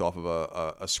of worked off of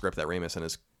a script that Ramis and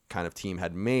his kind of team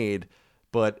had made.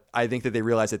 But I think that they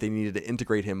realized that they needed to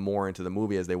integrate him more into the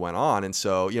movie as they went on. And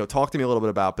so, talk to me a little bit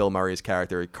about Bill Murray's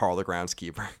character, Carl the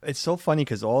groundskeeper. It's so funny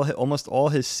because almost all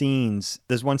his scenes,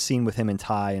 there's one scene with him and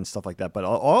Ty and stuff like that, but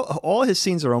all his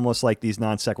scenes are almost like these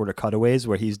non sequitur cutaways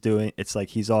where it's like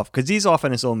he's off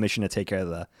on his own mission to take care of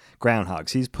the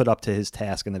groundhogs. He's put up to his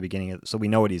task in the beginning, so we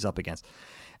know what he's up against.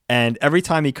 And every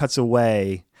time he cuts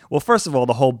away, well, first of all,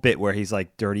 the whole bit where he's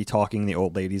like dirty talking the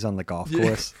old ladies on the golf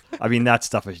course. I mean, that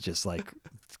stuff is just like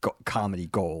comedy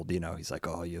gold. He's like,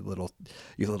 "Oh, you little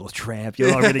tramp,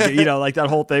 I'm gonna get," like that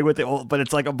whole thing with the old, but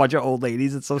it's like a bunch of old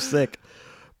ladies. It's so sick.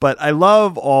 But I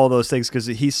love all those things because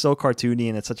he's so cartoony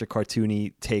and it's such a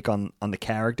cartoony take on the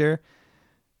character.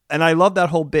 And I love that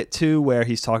whole bit too, where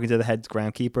he's talking to the head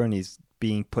groundkeeper and he's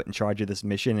being put in charge of this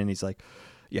mission, and he's like,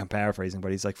 yeah, I'm paraphrasing,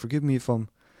 but he's like, forgive me if I'm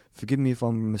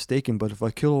mistaken, but if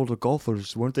I kill all the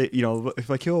golfers, won't they,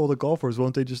 if I kill all the golfers,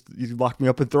 won't they just lock me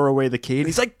up and throw away the key? And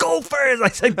he's like, golfers! I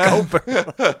said golfers.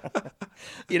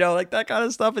 Like that kind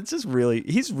of stuff. It's just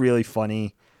he's really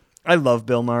funny. I love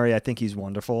Bill Murray. I think he's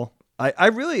wonderful. I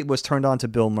really was turned on to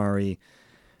Bill Murray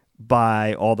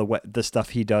by all the stuff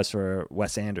he does for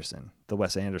Wes Anderson, the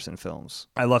Wes Anderson films.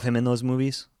 I love him in those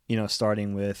movies,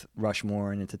 starting with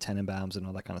Rushmore and into Tenenbaums and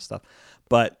all that kind of stuff.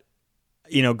 But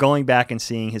going back and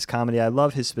seeing his comedy, I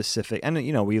love his specific, and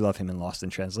we love him in Lost in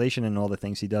Translation and all the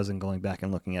things he does, and going back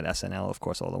and looking at SNL, of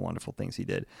course, all the wonderful things he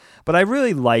did. But I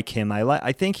really like him.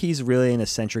 I think he's really an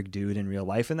eccentric dude in real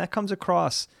life, and that comes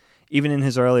across even in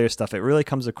his earlier stuff. It really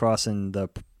comes across in the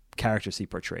characters he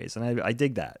portrays, and I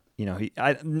dig that.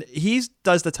 He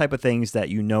does the type of things that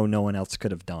no one else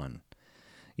could have done.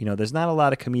 There's not a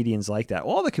lot of comedians like that.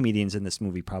 All the comedians in this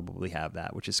movie probably have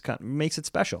that, which is makes it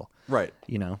special. Right.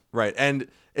 Right. And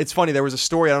it's funny. There was a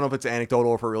story, I don't know if it's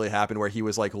anecdotal or if it really happened, where he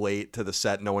was like late to the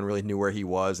set. No one really knew where he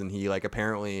was. And he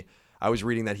apparently, I was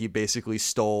reading that he basically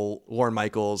stole Lorne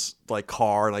Michaels'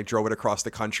 car and drove it across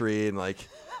the country and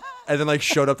and then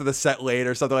showed up to the set late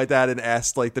or something like that and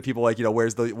asked the people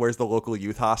where's the local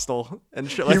youth hostel and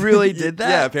shit. He really did that?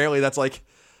 Yeah. Apparently that's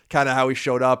kind of how he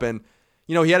showed up. And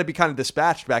he had to be kind of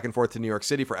dispatched back and forth to New York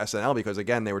City for SNL because,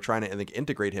 again, they were trying to, I think,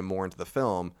 integrate him more into the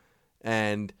film.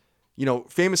 And,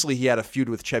 famously, he had a feud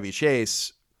with Chevy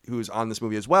Chase, who's on this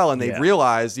movie as well. And they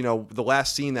realized, the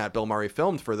last scene that Bill Murray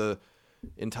filmed for the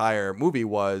entire movie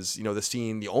was,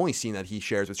 the only scene that he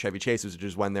shares with Chevy Chase, which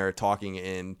is when they're talking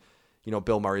in,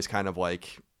 Bill Murray's kind of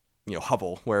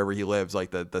hovel, wherever he lives,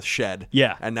 the shed.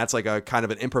 Yeah. And that's a kind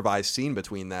of an improvised scene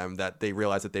between them that they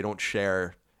realize that they don't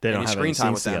share any screen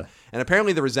time with them. And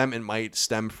apparently the resentment might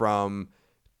stem from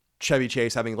Chevy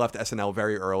Chase having left SNL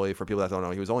very early. For people that don't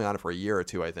know, he was only on it for a year or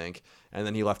two, I think. And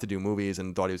then he left to do movies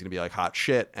and thought he was going to be hot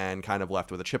shit and kind of left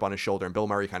with a chip on his shoulder. And Bill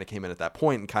Murray kind of came in at that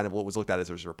point and kind of what was looked at as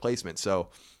his replacement. So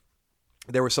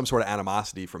there was some sort of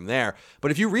animosity from there.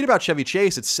 But if you read about Chevy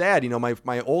Chase, it's sad.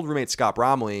 My old roommate, Scott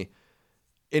Bromley,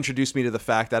 introduced me to the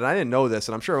fact that, and I didn't know this,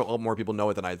 and I'm sure a lot more people know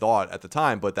it than I thought at the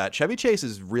time, but that Chevy Chase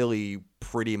is really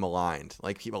pretty maligned.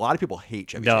 A lot of people hate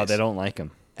Chevy Chase. No, they don't like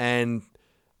him. And,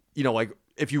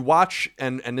 if you watch,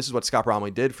 and this is what Scott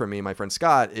Bromley did for me, my friend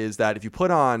Scott, is that if you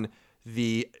put on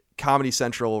the Comedy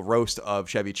Central roast of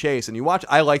Chevy Chase, and you watch,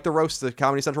 I like the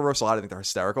Comedy Central roast a lot. I think they're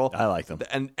hysterical. I like them.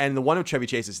 And the one of Chevy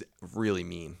Chase is really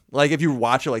mean. If you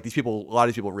watch it, a lot of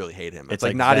these people really hate him. It's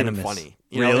not venomous. even funny.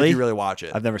 Really? If you really watch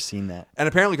it. I've never seen that. And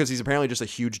apparently, because he's apparently just a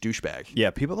huge douchebag.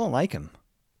 Yeah, people don't like him.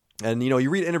 And, you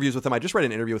read interviews with him. I just read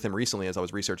an interview with him recently as I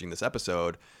was researching this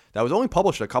episode that was only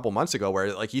published a couple months ago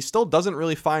where, he still doesn't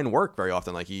really find work very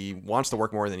often. He wants to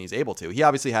work more than he's able to. He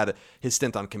obviously had his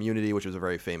stint on Community, which was a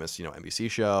very famous, NBC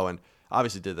show, and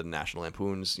obviously did the National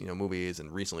Lampoon's, movies,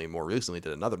 and more recently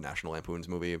did another National Lampoon's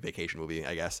movie, a vacation movie,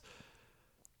 I guess.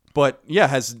 But, yeah,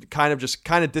 has kind of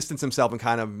distanced himself and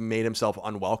kind of made himself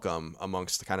unwelcome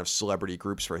amongst the kind of celebrity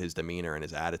groups for his demeanor and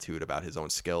his attitude about his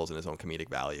own skills and his own comedic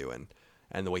value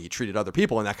and the way he treated other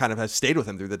people, and that kind of has stayed with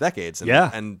him through the decades.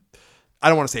 And I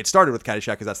don't want to say it started with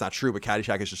Caddyshack because that's not true, but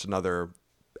Caddyshack is just another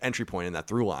entry point in that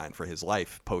through line for his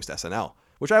life post SNL,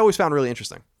 which I always found really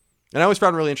interesting. And I always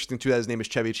found really interesting too that his name is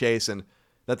Chevy Chase and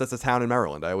that's a town in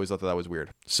Maryland. I always thought that was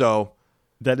weird. So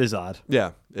that is odd.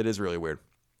 Yeah, it is really weird.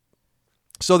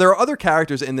 So there are other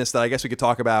characters in this that I guess we could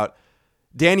talk about.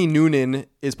 Danny Noonan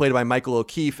is played by Michael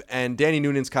O'Keefe, and Danny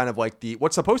Noonan's kind of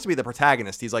what's supposed to be the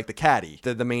protagonist. He's the caddy,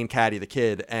 the main caddy, the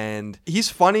kid, and he's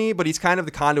funny, but he's kind of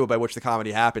the conduit by which the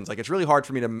comedy happens. It's really hard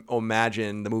for me to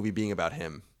imagine the movie being about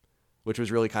him, which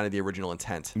was really kind of the original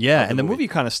intent. Yeah, and the movie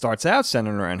kind of starts out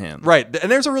centered around him. Right,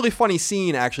 and there's a really funny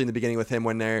scene actually in the beginning with him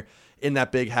when they're in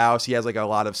that big house. He has a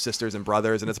lot of sisters and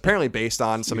brothers, and it's apparently based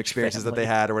on some experiences that they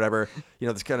had or whatever.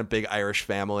 This kind of big Irish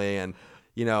family, and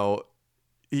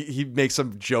he makes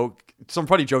some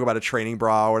funny joke about a training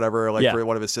bra or whatever, for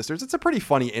one of his sisters. It's a pretty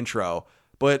funny intro.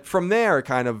 But from there,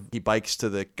 he bikes to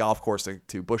the golf course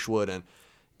to Bushwood, and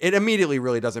it immediately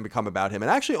really doesn't become about him. It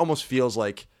actually almost feels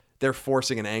like they're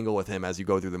forcing an angle with him as you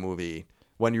go through the movie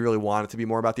when you really want it to be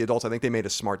more about the adults. I think they made a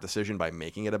smart decision by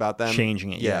making it about them.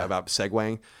 Changing it, yeah. About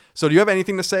segueing. So do you have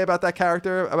anything to say about that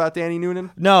character, about Danny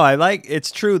Noonan? No,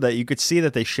 it's true that you could see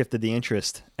that they shifted the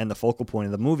interest and the focal point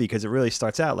of the movie because it really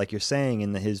starts out, like you're saying,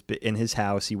 in his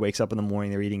house. He wakes up in the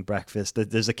morning, they're eating breakfast.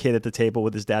 There's a kid at the table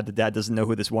with his dad. The dad doesn't know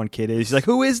who this one kid is. He's like,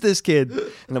 who is this kid?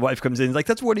 And the wife comes in, he's like,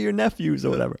 that's one of your nephews or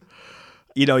whatever.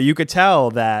 You could tell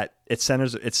that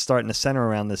it's starting to center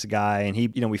around this guy,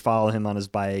 and we follow him on his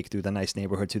bike through the nice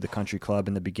neighborhood to the country club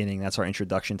in the beginning. That's our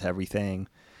introduction to everything.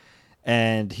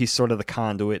 And he's sort of the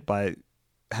conduit by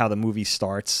how the movie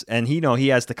starts. And he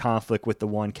has the conflict with the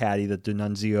one caddy, the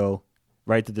D'Annunzio,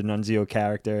 right? The D'Annunzio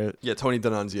character. Yeah, Tony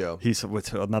D'Annunzio. He's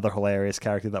with another hilarious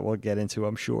character that we'll get into,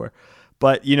 I'm sure.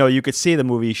 But, you could see the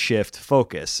movie shift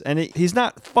focus. And he's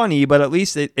not funny, but at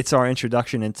least it's our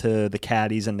introduction into the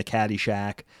caddies and the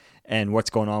Caddyshack and what's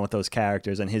going on with those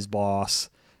characters and his boss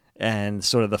and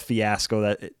sort of the fiasco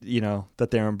that,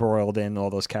 that they're embroiled in, all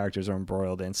those characters are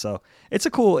embroiled in. So it's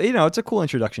a cool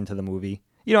introduction to the movie.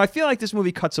 I feel like this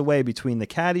movie cuts away between the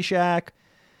Caddyshack,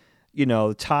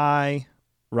 Ty,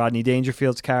 Rodney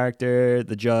Dangerfield's character,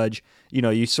 the judge.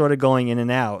 You're sort of going in and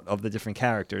out of the different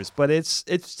characters, but it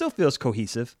still feels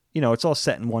cohesive. It's all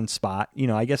set in one spot.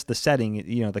 I guess the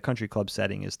setting, the country club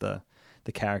setting is the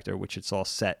character, which it's all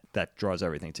set that draws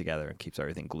everything together and keeps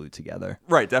everything glued together.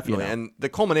 Right, definitely. And the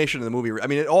culmination of the movie, I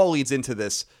mean, it all leads into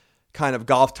this kind of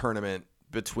golf tournament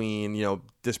between,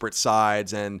 disparate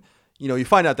sides. And, you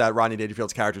find out that Rodney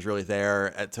Dangerfield's character is really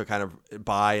there to kind of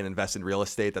buy and invest in real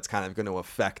estate that's kind of going to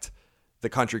affect the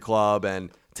country club.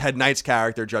 And Ted Knight's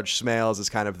character, Judge Smales, is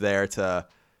kind of there to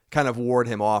kind of ward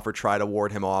him off or try to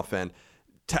ward him off. And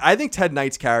I think Ted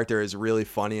Knight's character is really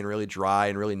funny and really dry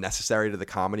and really necessary to the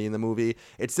comedy in the movie.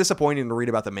 It's disappointing to read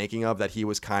about the making of that he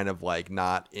was kind of like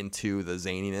not into the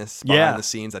zaniness behind the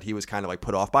scenes, that he was kind of like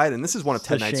put off by it. And this is one of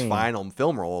Ted Knight's final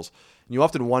film roles. And you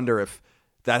often wonder if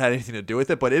that had anything to do with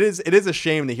it, but it is a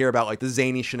shame to hear about like the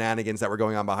zany shenanigans that were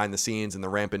going on behind the scenes and the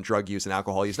rampant drug use and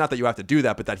alcohol use. Not that you have to do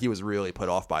that, but that he was really put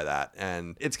off by that.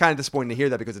 And it's kind of disappointing to hear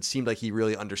that because it seemed like he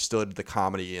really understood the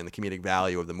comedy and the comedic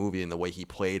value of the movie and the way he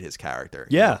played his character.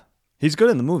 Yeah. He's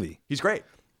good in the movie. He's great.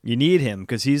 You need him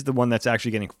because he's the one that's actually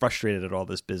getting frustrated at all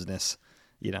this business,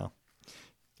 And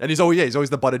he's always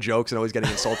the butt of jokes and always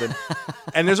getting insulted.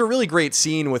 And there's a really great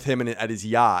scene with him at his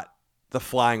yacht, the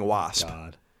Flying Wasp.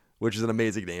 God. Which is an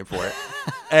amazing name for it.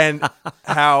 And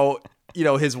how,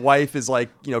 his wife is like,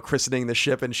 christening the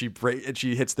ship and she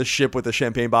hits the ship with a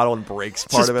champagne bottle and breaks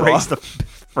part of it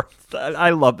off. I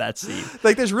love that scene.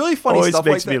 Like there's really funny Always stuff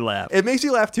makes like that. me laugh. It makes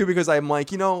me laugh too because I'm like,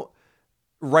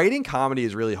 writing comedy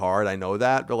is really hard. I know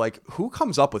that. But like who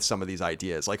comes up with some of these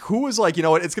ideas? Like who is like,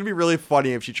 what, it's going to be really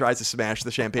funny if she tries to smash the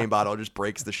champagne bottle and just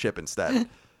breaks the ship instead.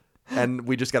 And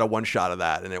we just got a one shot of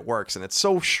that and it works. And it's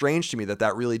so strange to me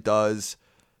that really does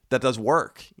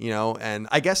work, and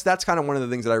I guess that's kind of one of the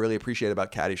things that I really appreciate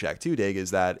about Caddyshack too, Dig,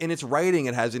 is that in its writing,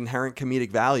 it has inherent comedic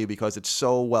value because it's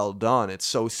so well done. It's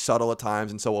so subtle at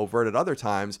times and so overt at other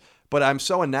times, but I'm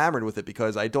so enamored with it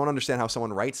because I don't understand how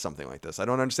someone writes something like this. I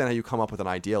don't understand how you come up with an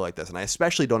idea like this. And I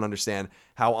especially don't understand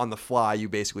how on the fly you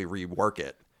basically rework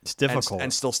it. It's difficult.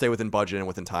 And still stay within budget and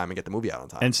within time and get the movie out on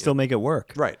time. And still make it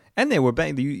work. Right. And they were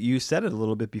you said it a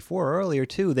little bit before earlier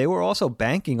too. They were also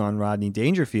banking on Rodney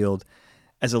Dangerfield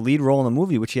as a lead role in the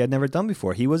movie, which he had never done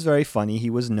before. He was very funny. He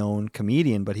was a known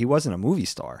comedian, but he wasn't a movie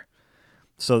star.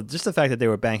 So just the fact that they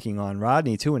were banking on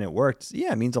Rodney too, and it worked,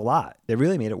 it means a lot. They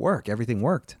really made it work. Everything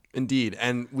worked. Indeed.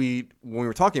 And when we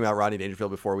were talking about Rodney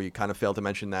Dangerfield before, we kind of failed to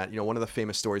mention that, one of the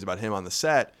famous stories about him on the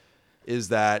set is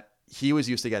that he was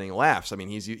used to getting laughs. I mean,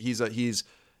 he's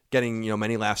getting,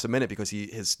 many laughs a minute because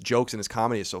his jokes and his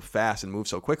comedy is so fast and moves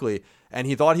so quickly. And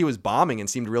he thought he was bombing and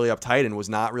seemed really uptight and was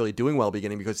not really doing well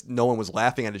beginning because no one was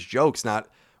laughing at his jokes, not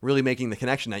really making the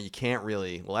connection that you can't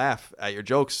really laugh at your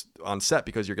jokes on set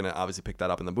because you're going to obviously pick that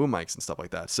up in the boom mics and stuff like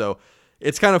that. So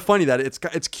it's kind of funny that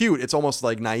it's cute. It's almost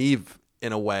like naive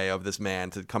in a way of this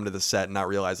man to come to the set and not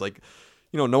realize like,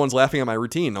 no one's laughing at my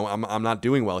routine. No, I'm not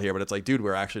doing well here, but it's like, dude,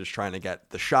 we're actually just trying to get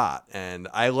the shot. And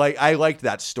I liked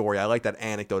that story. I like that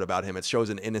anecdote about him. It shows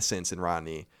an innocence in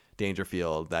Rodney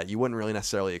Dangerfield that you wouldn't really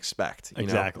necessarily expect.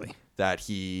 Exactly. That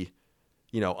he,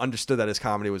 understood that his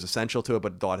comedy was essential to it,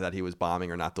 but thought that he was bombing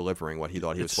or not delivering what he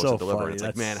thought he was supposed to deliver. And it's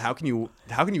like, man, how can you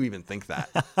even think that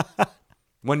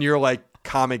when you're like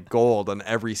comic gold on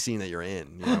every scene that you're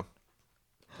in,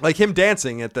 like him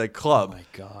dancing at the club. Oh my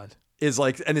God. Is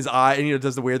like, and his eye, and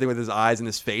does the weird thing with his eyes and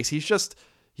his face.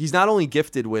 He's not only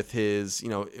gifted with his,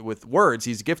 with words,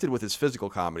 he's gifted with his physical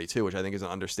comedy too, which I think is an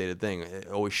understated thing.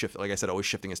 Always always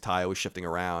shifting his tie, always shifting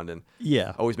around, and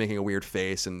always making a weird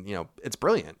face, and it's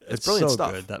brilliant. It's brilliant so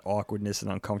stuff. Good, that awkwardness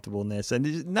and uncomfortableness,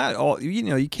 and not all.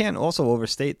 You can't also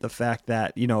overstate the fact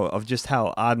that of just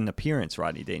how odd an appearance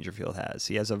Rodney Dangerfield has.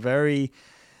 He has a very,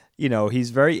 he's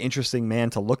a very interesting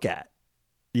man to look at.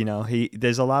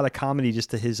 There's a lot of comedy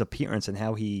just to his appearance and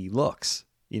how he looks,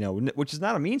 which is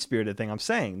not a mean-spirited thing. I'm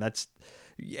saying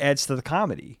adds to the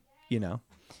comedy, Yeah,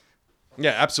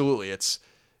 absolutely.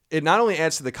 it not only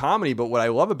adds to the comedy, but what I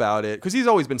love about it, because he's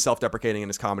always been self-deprecating in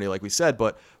his comedy, like we said,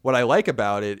 but what I like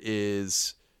about it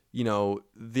is, you know,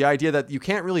 the idea that you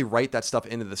can't really write that stuff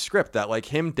into the script, that like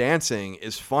him dancing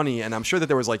is funny. And I'm sure that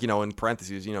there was like, you know, in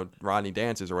parentheses, you know, Rodney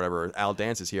dances or whatever, or Al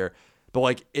dances here, but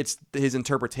like it's his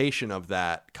interpretation of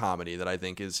that comedy that I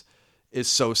think is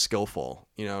so skillful,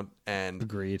 you know, and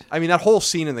Agreed. I mean, that whole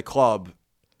scene in the club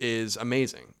is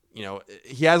amazing. You know,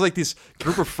 he has like this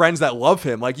group of friends that love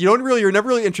him. Like you're never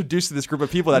really introduced to this group of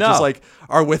people that just like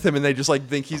are with him and they just like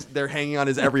think they're hanging on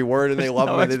his every word and they love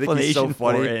him and they think he's so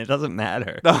funny. It doesn't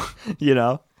matter. No. You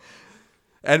know?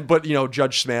 But you know,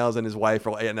 Judge Smales and his wife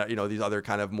and you know, these other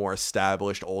kind of more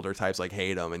established older types like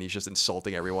hate him, and he's just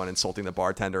insulting everyone, insulting the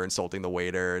bartender, insulting the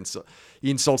waiter, and so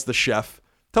he insults the chef.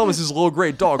 Tell him this is low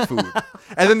grade dog food.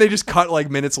 And then they just cut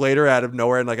like minutes later out of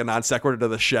nowhere and like a non sequitur to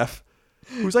the chef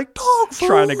who's like, dog food.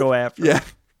 Trying to go after him. Yeah.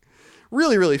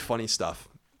 Really, really funny stuff.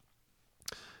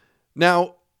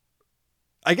 Now,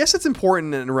 I guess it's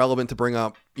important and relevant to bring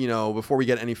up, you know, before we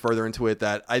get any further into it,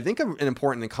 that I think an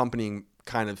important accompanying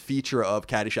kind of feature of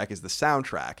Caddyshack is the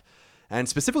soundtrack. And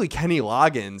specifically, Kenny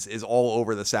Loggins is all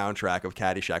over the soundtrack of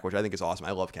Caddyshack, which I think is awesome.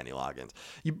 I love Kenny Loggins.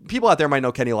 People out there might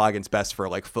know Kenny Loggins best for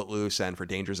like Footloose and for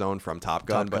Danger Zone from Top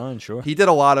Gun. Sure. He did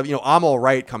a lot of, you know, I'm All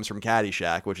Right comes from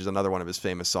Caddyshack, which is another one of his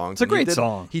famous songs. It's a great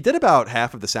song. He did about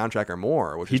half of the soundtrack or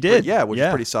more, which is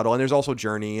pretty subtle. And there's also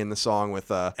Journey in the song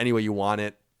with Any Way You Want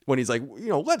It, when he's like, you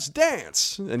know, let's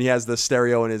dance. And he has the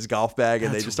stereo in his golf bag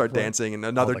and they just start dancing, and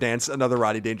another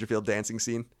Rodney Dangerfield dancing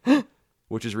scene,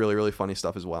 which is really, really funny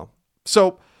stuff as well.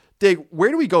 So, Dig, where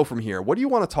do we go from here? What do you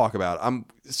want to talk about? I'm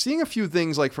seeing a few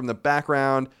things like from the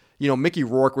background. You know, Mickey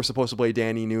Rourke was supposed to play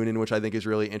Danny Noonan, which I think is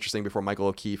really interesting before Michael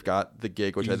O'Keefe got the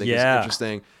gig, which I think is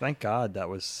interesting. Thank God that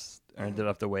ended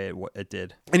up the way it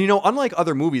did. And, you know, unlike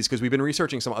other movies, because we've been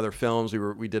researching some other films,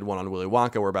 we did one on Willy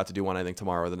Wonka. We're about to do one, I think,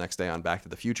 tomorrow or the next day on Back to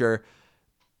the Future.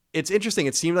 It's interesting.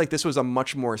 It seemed like this was a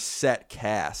much more set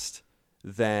cast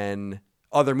than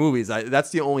other movies.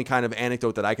 That's the only kind of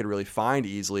anecdote that I could really find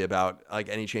easily about like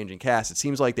any change in cast. It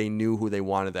seems like they knew who they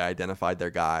wanted, they identified their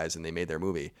guys, and they made their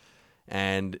movie.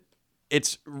 And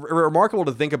it's remarkable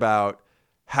to think about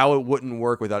how it wouldn't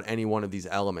work without any one of these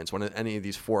elements, any of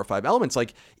these 4 or 5 elements.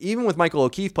 Like even with Michael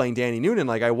O'Keefe playing Danny Noonan,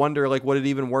 like I wonder, like would it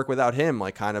even work without him,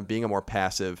 like kind of being a more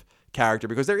passive character?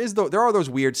 Because there are those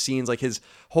weird scenes, like his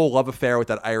whole love affair with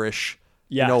that Irish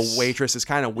you know, waitress is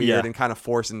kind of weird and kind of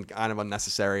forced and kind of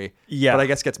unnecessary. Yeah. But I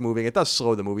guess gets moving. It does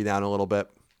slow the movie down a little bit.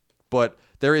 But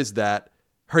there is that.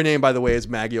 Her name, by the way, is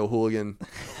Maggie O'Hooligan.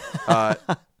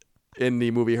 In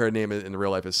the movie, her name in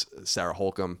real life is Sarah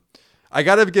Holcomb. I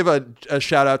got to give a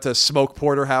shout out to Smoke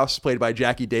Porterhouse, played by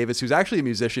Jackie Davis, who's actually a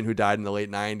musician who died in the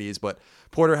late 90s. But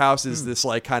Porterhouse is this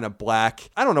like kind of black,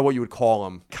 I don't know what you would call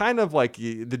him, kind of like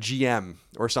the GM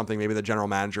or something, maybe the general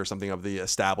manager or something of the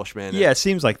establishment. Yeah, it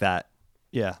seems like that.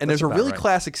 Yeah. And there's a really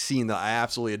classic scene that I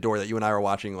absolutely adore that you and I were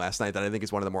watching last night that I think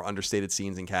is one of the more understated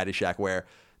scenes in Caddyshack, where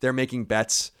they're making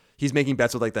bets. He's making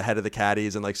bets with like the head of the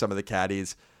caddies and like some of the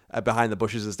caddies behind the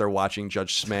bushes as they're watching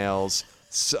Judge Smales'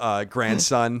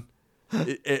 grandson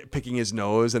picking his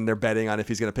nose, and they're betting on if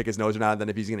he's going to pick his nose or not, and then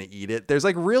if he's going to eat it. There's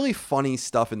like really funny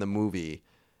stuff in the movie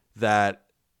that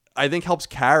I think helps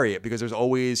carry it, because there's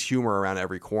always humor around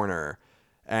every corner.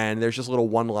 And there's just little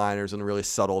one-liners and really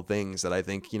subtle things that I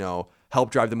think, you know,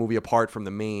 help drive the movie apart from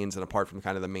the mains and apart from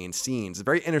kind of the main scenes. A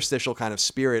very interstitial kind of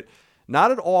spirit,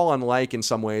 not at all unlike in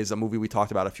some ways a movie we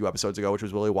talked about a few episodes ago, which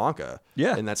was Willy Wonka.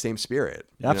 Yeah. In that same spirit.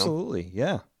 Absolutely. You know?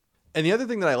 Yeah. And the other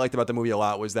thing that I liked about the movie a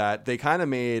lot was that they kind of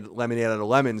made lemonade out of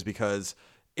lemons, because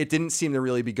it didn't seem to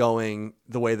really be going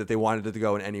the way that they wanted it to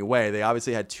go in any way. They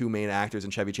obviously had 2 main actors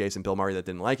in Chevy Chase and Bill Murray that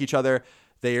didn't like each other.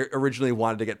 They originally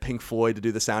wanted to get Pink Floyd to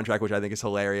do the soundtrack, which I think is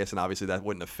hilarious, and obviously that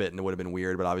wouldn't have fit and it would have been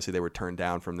weird, but obviously they were turned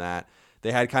down from that.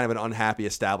 They had kind of an unhappy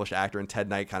established actor in Ted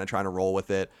Knight kind of trying to roll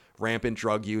with it. Rampant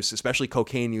drug use, especially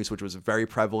cocaine use, which was very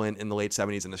prevalent in the late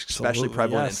 70s and especially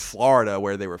prevalent in Florida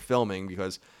where they were filming,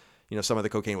 because, you know, some of the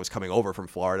cocaine was coming over from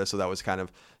Florida, so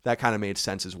that kind of made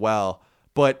sense as well.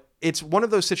 But it's one of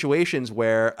those situations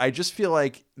where I just feel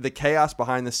like the chaos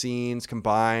behind the scenes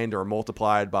combined or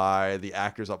multiplied by the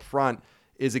actors up front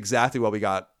is exactly what we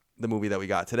got the movie that we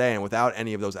got today. And without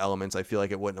any of those elements, I feel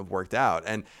like it wouldn't have worked out.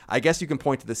 And I guess you can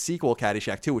point to the sequel,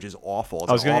 Caddyshack 2, which is awful.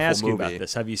 I was going to ask you about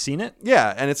this. Have you seen it?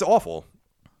 Yeah, and it's awful.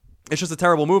 It's just a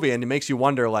terrible movie, and it makes you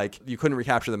wonder, like, you couldn't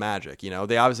recapture the magic. You know,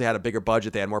 they obviously had a bigger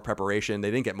budget. They had more preparation. They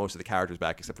didn't get most of the characters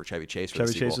back except for Chevy Chase.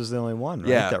 Chevy Chase was the only one, right?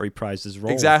 Yeah. That reprised his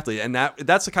role. Exactly. And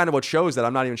that's the kind of what shows that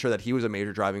I'm not even sure that he was a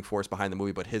major driving force behind the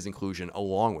movie, but his inclusion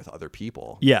along with other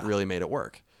people really made it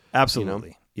work. Absolutely.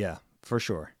 You know? Yeah, for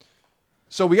sure.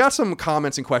 So we got some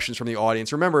comments and questions from the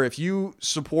audience. Remember, if you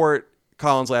support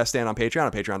Colin's Last Stand on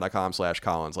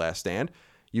patreon.com/Colin's Last Stand,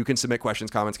 you can submit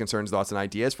questions, comments, concerns, thoughts, and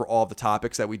ideas for all of the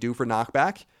topics that we do for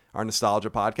Knockback, our nostalgia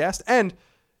podcast. And,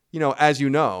 as you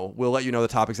know, we'll let you know the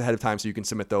topics ahead of time so you can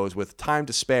submit those with time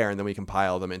to spare, and then we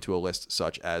compile them into a list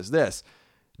such as this.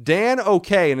 Dan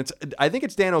OK, and I think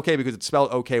it's Dan OK because it's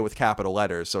spelled OK with capital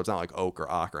letters, so it's not like Oak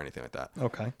or Ock or anything like that.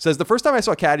 Okay. Says, the first time I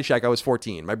saw Caddyshack, I was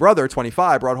 14. My brother,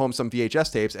 25, brought home some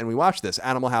VHS tapes, and we watched this,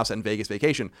 Animal House and Vegas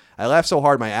Vacation. I laughed so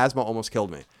hard, my asthma almost killed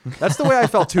me. That's the way I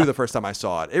felt, too, the first time I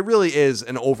saw it. It really is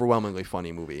an overwhelmingly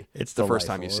funny movie. It's the first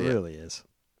time you see it. It really is.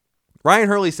 Ryan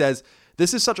Hurley says,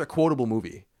 this is such a quotable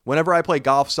movie. Whenever I play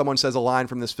golf, someone says a line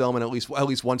from this film, and at least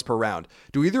once per round.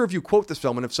 Do either of you quote this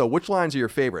film, and if so, which lines are your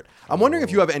favorite? I'm wondering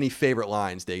if you have any favorite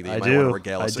lines, Dig, that you might want to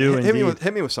regale us. I do. Hit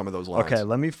me with some of those lines. Okay, I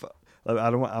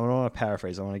don't want to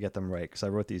paraphrase. I want to get them right because I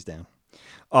wrote these down.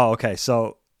 Oh, okay.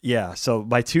 So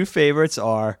my two favorites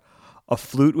are a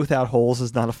flute without holes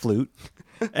is not a flute,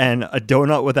 and a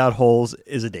donut without holes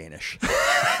is a Danish.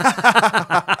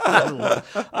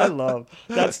 I love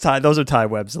that's Ty. Those are Ty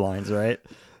Webb's lines, right?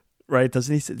 Right?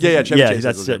 Doesn't he say? Yeah, Chevy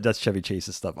Chase. That's Chevy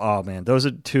Chase's stuff. Oh man, those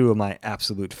are two of my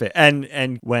absolute favorite.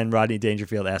 And when Rodney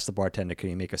Dangerfield asked the bartender, "Can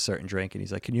you make a certain drink?" and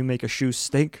he's like, "Can you make a shoe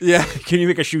stink?" Yeah. Can you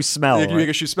make a shoe smell? Yeah, can you make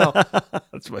a shoe smell?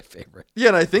 That's my favorite. Yeah,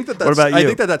 and I think that's. What about you? I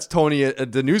think that's Tony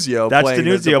Denuzio. That's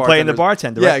Denuzio playing the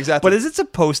bartender. Right? Yeah, exactly. But is it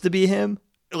supposed to be him?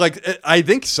 Like, I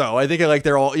think so. I think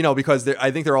they're all, because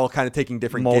I think they're all kind of taking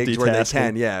different gigs where they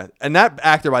can. Yeah. And that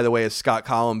actor, by the way, is Scott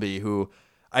Columby, who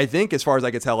I think, as far as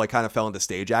I could tell, like kind of fell into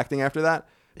stage acting after that.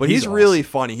 But he's awesome. Really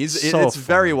funny. It's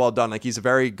very well done. Like, he's a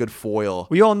very good foil.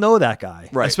 We all know that guy,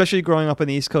 right? Especially growing up in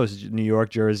the East Coast, New York,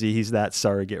 Jersey. He's that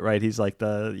surrogate, right? He's like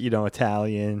the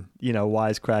Italian,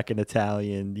 wisecracking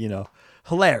Italian,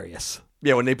 hilarious.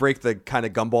 Yeah, when they break the kind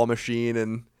of gumball machine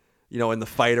and in the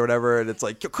fight or whatever, and it's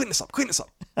like, clean this up.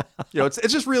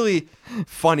 It's just really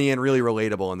funny and really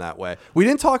relatable in that way. We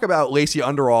didn't talk about Lacey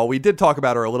Underall. We did talk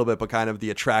about her a little bit, but kind of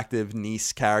the attractive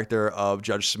niece character of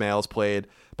Judge Smales, played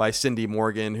by Cindy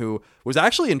Morgan, who was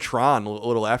actually in Tron a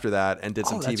little after that and did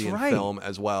some TV and film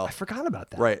as well. I forgot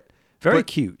about that. Right. Very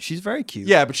cute. She's very cute.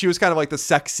 Yeah, but she was kind of like the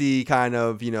sexy kind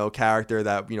of, character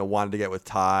that, wanted to get with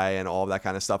Ty and all of that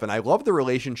kind of stuff. And I love the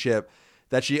relationship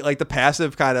that she, like the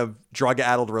passive kind of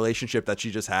drug-addled relationship that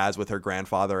she just has with her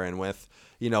grandfather and with,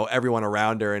 everyone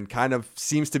around her, and kind of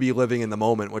seems to be living in the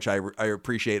moment, which I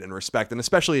appreciate and respect. And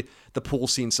especially the pool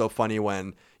scene's so funny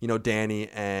when, Danny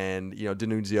and,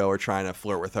 Denuzio are trying to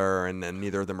flirt with her, and then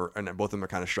both of them are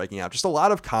kind of striking out. Just a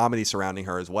lot of comedy surrounding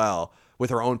her as well, with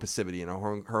her own passivity and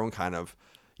her own kind of,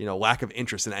 lack of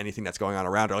interest in anything that's going on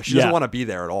around her. Like, she doesn't want to be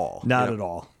there at all. Not at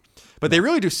all. But they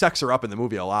really do sex her up in the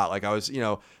movie a lot. Like, I was,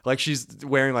 like she's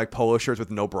wearing like polo shirts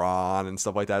with no bra on and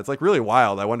stuff like that. It's like really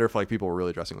wild. I wonder if like people were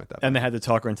really dressing like that. And they had to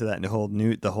talk her into that, the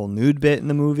whole nude bit in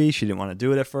the movie. She didn't want to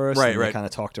do it at first. Right. They kind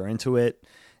of talked her into it.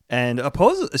 And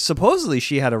supposedly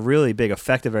she had a really big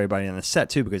effect of everybody on the set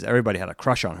too, because everybody had a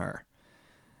crush on her.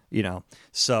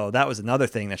 So that was another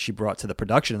thing that she brought to the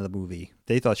production of the movie.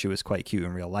 They thought she was quite cute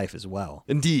in real life as well.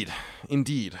 Indeed.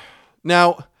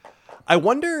 Now, I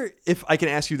wonder if I can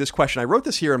ask you this question. I wrote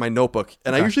this here in my notebook,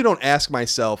 and I usually don't ask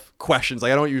myself questions.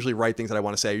 Like, I don't usually write things that I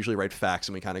want to say. I usually write facts,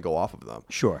 and we kind of go off of them.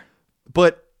 Sure.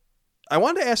 But I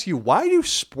wanted to ask you, why do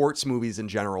sports movies in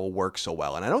general work so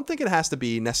well? And I don't think it has to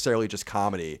be necessarily just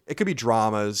comedy. It could be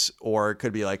dramas, or it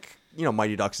could be like,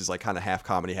 Mighty Ducks is like kind of half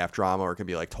comedy, half drama, or it could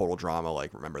be like total drama,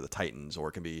 like Remember the Titans, or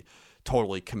it can be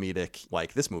totally comedic,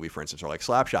 like this movie, for instance, or like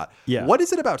Slapshot. Yeah. What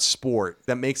is it about sport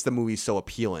that makes the movies so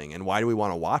appealing, and why do we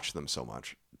want to watch them so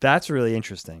much? That's really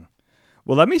interesting.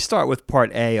 Well, let me start with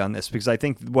part A on this, because I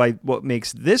think what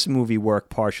makes this movie work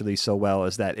partially so well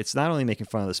is that it's not only making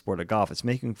fun of the sport of golf, it's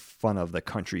making fun of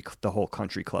the whole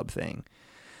country club thing,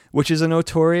 which is a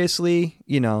notoriously,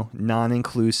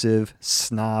 non-inclusive,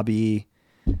 snobby,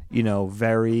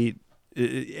 very,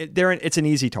 it's an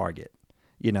easy target.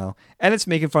 And it's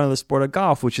making fun of the sport of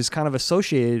golf, which is kind of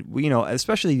associated,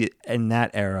 especially in that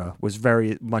era, was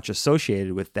very much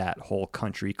associated with that whole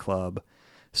country club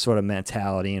sort of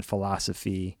mentality and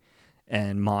philosophy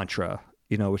and mantra,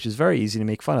 which is very easy to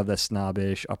make fun of, the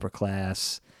snobbish, upper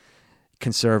class,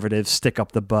 conservative, stick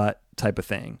up the butt type of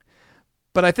thing.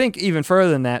 But I think even further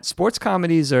than that, sports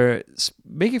comedies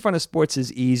making fun of sports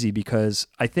is easy, because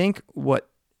I think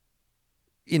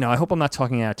I hope I'm not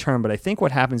talking out of turn, but I think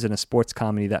what happens in a sports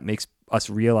comedy that makes us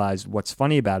realize what's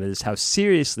funny about it is how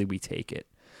seriously we take it.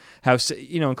 How,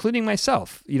 including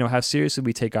myself, how seriously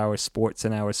we take our sports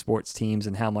and our sports teams,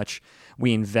 and how much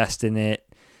we invest in it,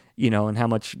 and how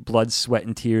much blood, sweat,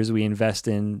 and tears we invest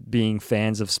in being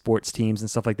fans of sports teams and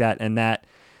stuff like that. And that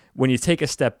when you take a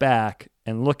step back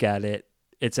and look at it,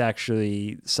 it's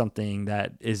actually something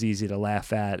that is easy to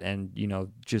laugh at, and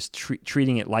just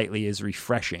treating it lightly is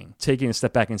refreshing. Taking a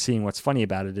step back and seeing what's funny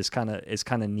about it is kind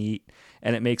of neat,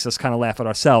 and it makes us kind of laugh at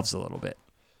ourselves a little bit.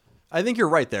 I think you're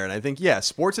right there, and I think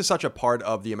sports is such a part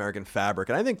of the American fabric,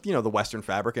 and I think the Western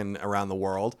fabric and around the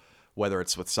world, whether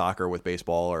it's with soccer, with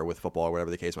baseball, or with football, or whatever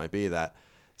the case might be, that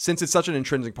since it's such an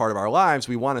intrinsic part of our lives,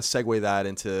 we want to segue that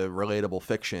into relatable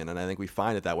fiction, and I think we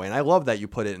find it that way. And I love that you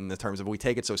put it in the terms of we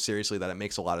take it so seriously that it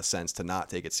makes a lot of sense to not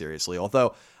take it seriously.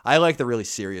 Although I like the really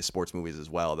serious sports movies as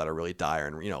well that are really dire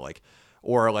and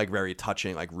or very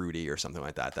touching, like Rudy or something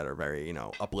like that are very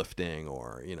uplifting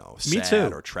or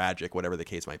sad or tragic, whatever the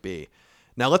case might be.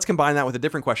 Now let's combine that with a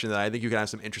different question that I think you can have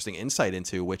some interesting insight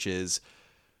into, which is,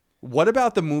 what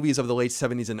about the movies of the late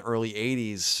 70s and early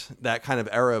 80s, that kind of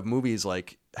era of movies?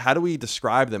 Like, how do we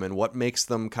describe them and what makes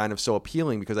them kind of so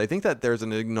appealing? Because I think that there's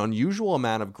an unusual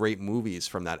amount of great movies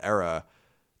from that era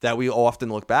that we often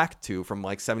look back to, from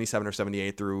like 77 or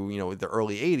 78 through, the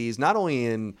early 80s, not only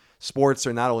in sports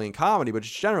or not only in comedy, but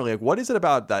just generally, like, what is it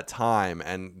about that time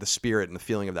and the spirit and the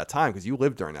feeling of that time? Because you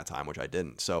lived during that time, which I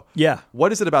didn't. So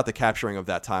what is it about the capturing of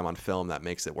that time on film that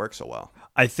makes it work so well?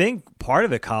 I think part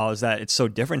of it, Kyle, is that it's so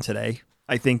different today.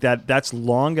 I think that that's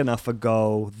long enough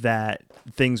ago that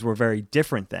things were very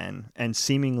different then, and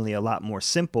seemingly a lot more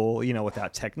simple,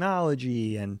 without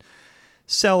technology and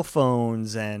cell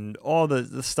phones and all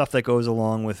the stuff that goes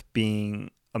along with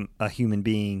being a human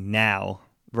being now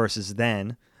versus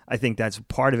then. I think that's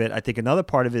part of it. I think another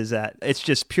part of it is that it's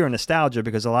just pure nostalgia,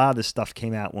 because a lot of this stuff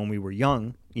came out when we were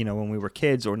young, when we were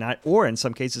kids, or in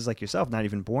some cases like yourself, not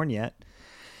even born yet.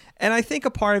 And I think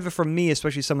a part of it for me,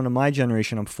 especially someone of my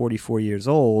generation, I'm 44 years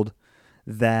old,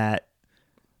 that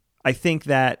I think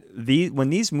that when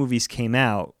these movies came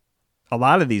out, a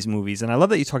lot of these movies, and I love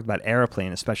that you talked about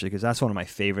Airplane especially, because that's one of my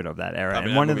favorite of that era,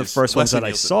 and one of the first ones that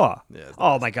I saw.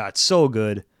 Oh my God, so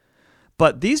good.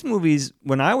 But these movies,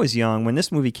 when I was young, when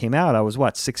this movie came out, I was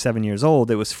 6, 7 years old.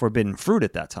 It was forbidden fruit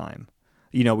at that time.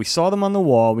 We saw them on the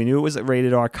wall. We knew it was a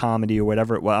rated R comedy or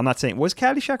whatever it was. I'm not saying, was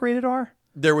Caddyshack rated R?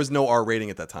 There was no R rating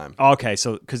at that time. Okay,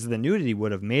 so because the nudity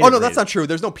would have made it. Oh, no, that's not true.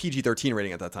 There's no PG-13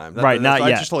 rating at that time. Not yet.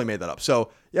 I just totally made that up.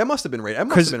 So, yeah, it must have been rated. It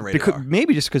must have been rated R.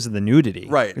 Maybe just because of the nudity.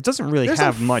 Right. It doesn't really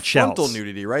have much else. Frontal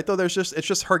nudity, right? Though it's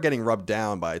just her getting rubbed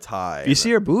down by a tie. You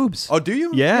see her boobs. Oh, do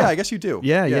you? Yeah. Yeah, I guess you do.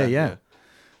 Yeah.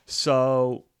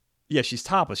 So, yeah, she's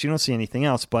topless. You don't see anything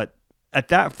else, but at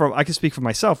that, I can speak for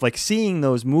myself, like seeing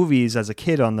those movies as a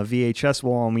kid on the VHS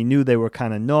wall, and we knew they were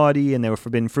kind of naughty and they were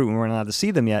forbidden fruit and we weren't allowed to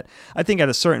see them yet. I think at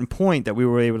a certain point that we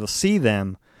were able to see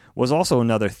them was also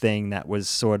another thing that was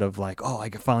sort of like, oh, I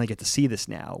can finally get to see this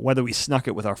now. Whether we snuck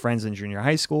it with our friends in junior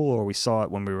high school or we saw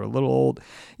it when we were a little old,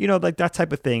 like that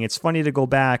type of thing. It's funny to go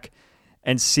back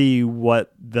and see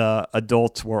what the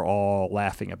adults were all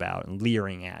laughing about and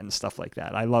leering at and stuff like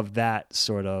that. I love that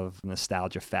sort of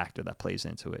nostalgia factor that plays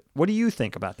into it. What do you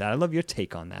think about that? I love your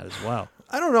take on that as well.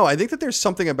 I don't know. I think that there's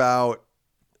something about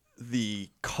the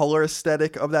color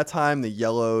aesthetic of that time, the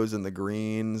yellows and the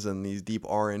greens and these deep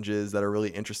oranges, that are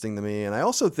really interesting to me. And I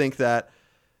also think that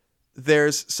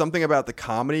there's something about the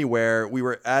comedy where we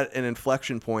were at an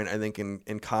inflection point, I think,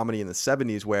 in comedy in the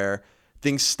 70s, where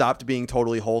things stopped being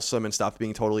totally wholesome and stopped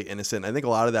being totally innocent. I think a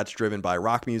lot of that's driven by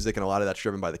rock music, and a lot of that's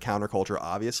driven by the counterculture,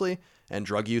 obviously, and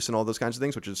drug use and all those kinds of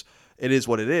things, it is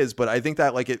what it is. But I think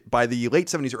that by the late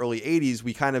 70s, early 80s,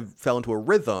 we kind of fell into a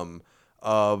rhythm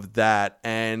of that.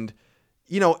 And,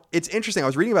 it's interesting. I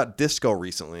was reading about disco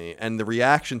recently and the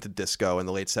reaction to disco in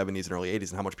the late 70s and early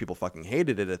 80s and how much people fucking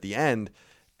hated it at the end.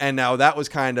 And now that was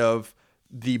kind of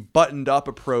the buttoned up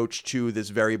approach to this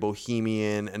very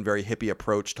bohemian and very hippie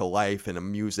approach to life and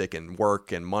music and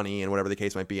work and money and whatever the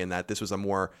case might be. And that this was a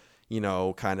more,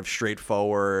 kind of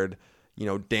straightforward,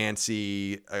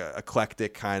 dancey,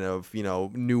 eclectic kind of,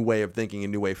 new way of thinking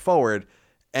and new way forward.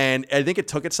 And I think it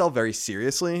took itself very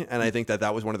seriously. And I think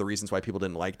that was one of the reasons why people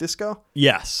didn't like disco.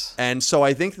 Yes. And so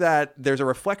I think that there's a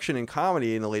reflection in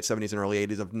comedy in the late 70s and early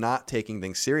 80s of not taking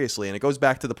things seriously. And it goes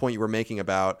back to the point you were making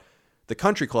about the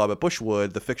country club at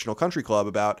Bushwood, the fictional country club,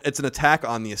 about it's an attack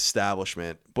on the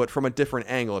establishment, but from a different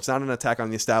angle. It's not an attack on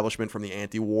the establishment from the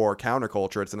anti-war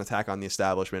counterculture. It's an attack on the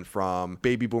establishment from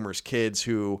baby boomers' kids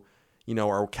who,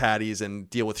 are caddies and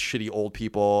deal with shitty old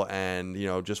people and,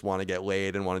 just want to get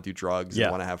laid and want to do drugs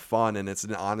and want to have fun. And it's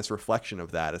an honest reflection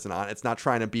of that. It's not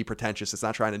trying to be pretentious. It's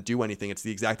not trying to do anything. It's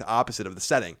the exact opposite of the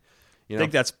setting. I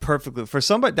think that's perfectly for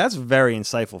somebody. That's very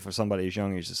insightful for somebody as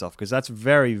young as yourself, because that's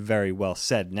very, very well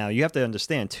said. Now you have to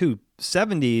understand too,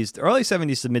 early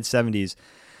 70s to mid 70s,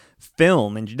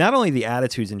 film, and not only the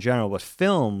attitudes in general, but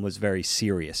film was very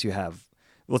serious. You have,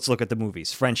 let's look at the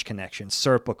movies: French Connection,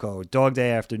 Serpico, Dog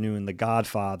Day Afternoon, The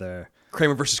Godfather,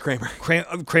 Kramer versus Kramer.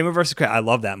 Kramer versus Kramer. I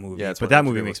love that movie, Yeah, but that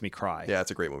movie makes me cry. Yeah,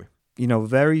 it's a great movie. You know,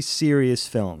 very serious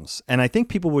films. And I think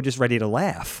people were just ready to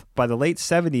laugh. By the late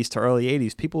 70s to early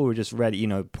 80s, people were just ready, you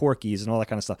know, Porky's and all that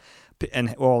kind of stuff.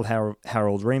 And all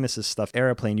Harold Ramis's stuff,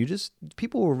 Airplane,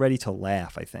 people were ready to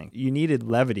laugh, I think. You needed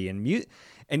levity. And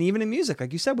even in music,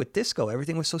 like you said, with disco,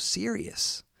 everything was so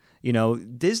serious. You know,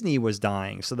 Disney was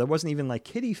dying, so there wasn't even like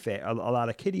kiddie fare, a lot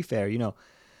of kiddie fare. You know,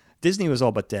 Disney was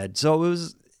all but dead. So it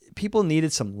was... people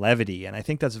needed some levity, and I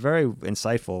think that's very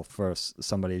insightful for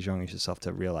somebody as young as yourself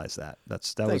to realize that. That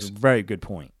was a very good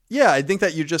point. Yeah, I think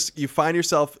that you find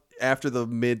yourself after the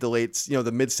mid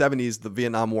 70s, the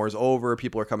Vietnam War is over.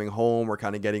 People are coming home. We're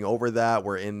kind of getting over that.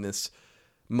 We're in this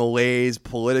malaise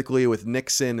politically with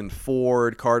Nixon and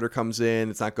Ford. Carter comes in.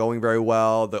 It's not going very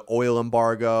well. The oil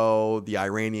embargo, the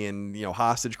Iranian,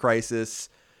 hostage crisis.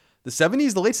 The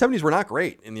late 70s were not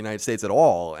great in the United States at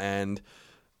all, and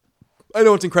I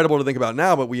know it's incredible to think about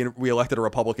now, but we elected a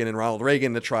Republican in Ronald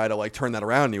Reagan to try to turn that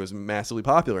around. And he was massively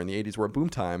popular, and the 80s were a boom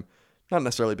time, not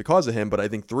necessarily because of him, but I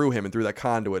think through him and through that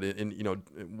conduit in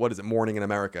what is it, Morning in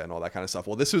America and all that kind of stuff.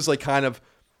 Well, this was kind of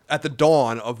at the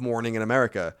dawn of Morning in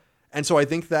America. And so I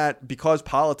think that because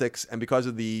politics and because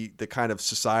of the kind of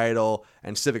societal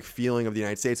and civic feeling of the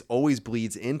United States always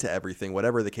bleeds into everything,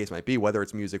 whatever the case might be, whether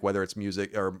it's music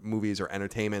or movies or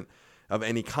entertainment of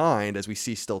any kind, as we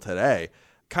see still today,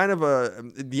 kind of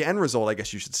the end result, I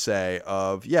guess you should say,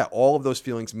 of, all of those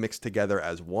feelings mixed together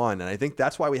as one. And I think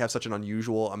that's why we have such an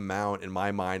unusual amount, in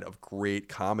my mind, of great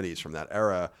comedies from that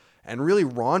era, and really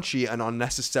raunchy and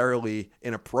unnecessarily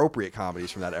inappropriate comedies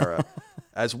from that era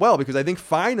as well, because I think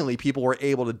finally people were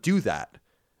able to do that.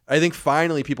 I think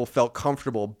finally people felt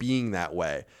comfortable being that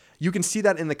way. You can see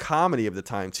that in the comedy of the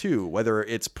time too, whether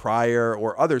it's Pryor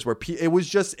or others, where it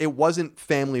wasn't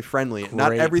family friendly.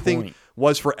 Not everything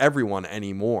was for everyone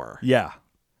anymore. Yeah.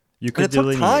 You could and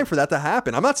it took time for that to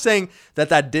happen. I'm not saying that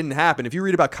didn't happen. If you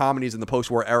read about comedies in the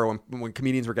post-war era when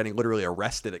comedians were getting literally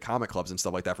arrested at comic clubs and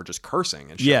stuff like that for just cursing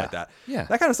and shit like that. Yeah.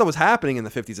 That kind of stuff was happening in the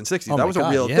 50s and 60s. That was a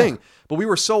real thing. But we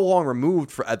were so long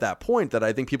removed at that point that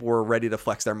I think people were ready to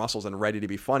flex their muscles and ready to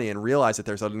be funny and realize that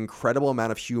there's an incredible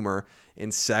amount of humor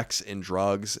in sex, in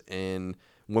drugs, in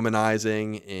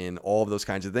womanizing, in all of those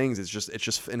kinds of things. It's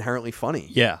just inherently funny.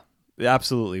 Yeah,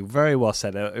 absolutely. Very well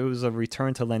said. It was a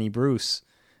return to Lenny Bruce.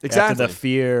 Exactly. After the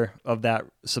fear of that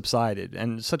subsided,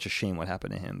 and it's such a shame what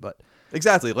happened to him. But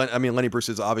exactly, I mean, Lenny Bruce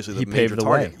is obviously the major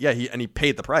target. Yeah, he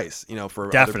paid the price,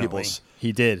 for other people's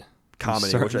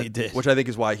comedy, which I think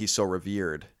is why he's so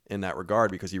revered in that regard,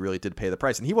 because he really did pay the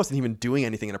price, and he wasn't even doing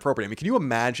anything inappropriate. I mean, can you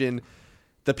imagine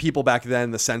the people back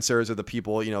then, the censors or the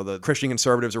people, the Christian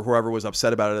conservatives or whoever was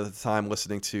upset about it at the time,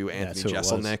 listening to Anthony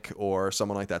Jeselnik or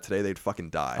someone like that today? They'd fucking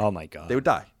die. Oh my God, they would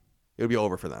die. It would be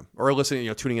over for them. Or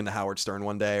listening, tuning into Howard Stern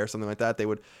one day or something like that. They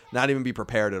would not even be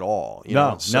prepared at all.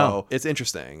 So it's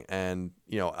interesting. And,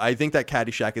 I think that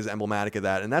Caddyshack is emblematic of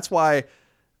that. And that's why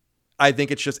I think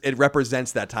it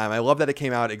represents that time. I love that it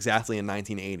came out exactly in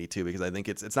 1982, because I think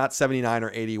it's not 79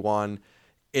 or 81.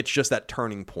 It's just that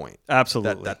turning point.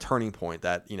 Absolutely. That turning point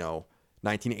that,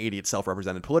 1980 itself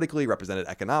represented politically, represented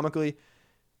economically,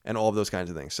 and all of those kinds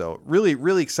of things. So really,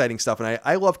 really exciting stuff. And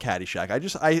I love Caddyshack.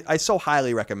 I so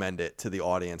highly recommend it to the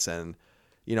audience. And,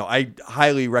 I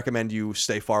highly recommend you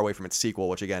stay far away from its sequel,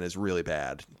 which again is really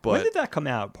bad. But when did that come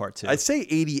out, part 2? I'd say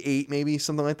 88, maybe,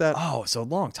 something like that. Oh, it's a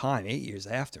long time, 8 years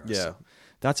after. Yeah. So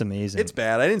that's amazing. It's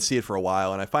bad. I didn't see it for a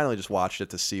while, and I finally just watched it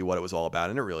to see what it was all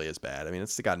about. And it really is bad. I mean,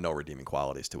 it's got no redeeming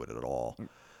qualities to it at all.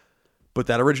 But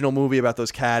that original movie about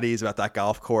those caddies, about that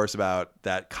golf course, about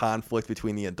that conflict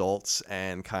between the adults,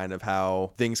 and kind of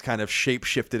how things kind of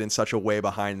shape-shifted in such a way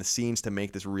behind the scenes to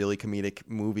make this really comedic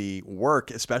movie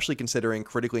work, especially considering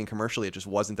critically and commercially it just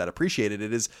wasn't that appreciated.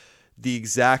 It is the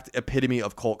exact epitome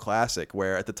of cult classic,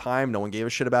 where at the time no one gave a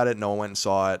shit about it, no one went and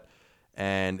saw it,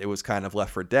 and it was kind of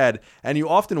left for dead. And you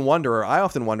often wonder, or I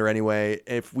often wonder anyway,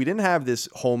 if we didn't have this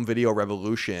home video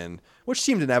revolution, which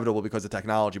seemed inevitable because of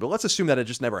technology, but let's assume that it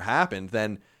just never happened,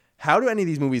 then how do any of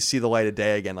these movies see the light of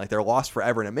day again? Like, they're lost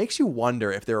forever. And it makes you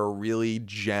wonder if there are really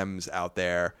gems out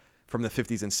there from the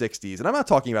 50s and 60s. And I'm not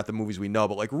talking about the movies we know,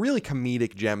 but like really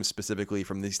comedic gems specifically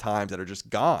from these times that are just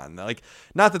gone. Like,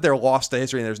 not that they're lost to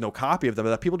history and there's no copy of them, but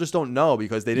that people just don't know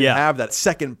because they didn't have that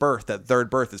second birth, that third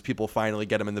birth, as people finally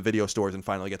get them in the video stores and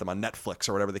finally get them on Netflix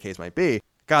or whatever the case might be.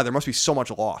 God, there must be so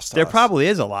much lost. There probably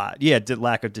is a lot. Yeah,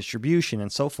 lack of distribution and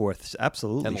so forth.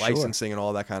 Absolutely. And licensing and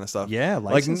all that kind of stuff. Yeah,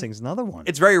 licensing's another one.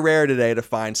 It's very rare today to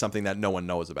find something that no one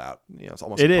knows about. It's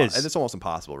almost it's almost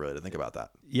impossible really to think about that.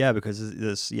 Yeah, because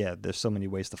there's so many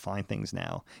ways to find things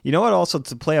now. You know what? Also,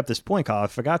 to play up this point, Kyle, I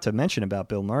forgot to mention about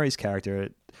Bill Murray's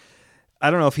character.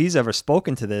 I don't know if he's ever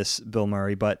spoken to this, Bill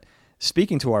Murray, but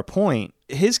speaking to our point,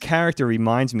 his character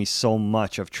reminds me so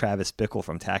much of Travis Bickle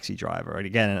from Taxi Driver. And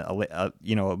again,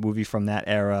 a movie from that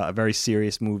era, a very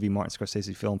serious movie, Martin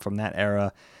Scorsese film from that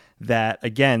era, that,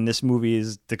 again, this movie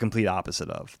is the complete opposite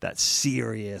of. That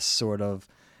serious sort of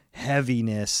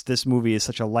heaviness. This movie is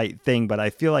such a light thing, but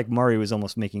I feel like Murray was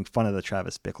almost making fun of the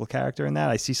Travis Bickle character in that.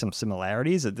 I see some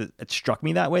similarities. It struck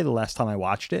me that way the last time I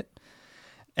watched it.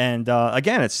 And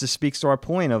again, it just speaks to our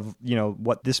point of,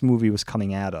 what this movie was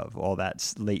coming out of, all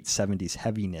that late 70s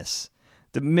heaviness,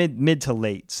 the mid to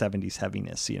late 70s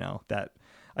heaviness, that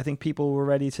I think people were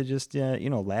ready to just,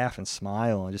 laugh and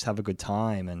smile and just have a good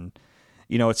time. And,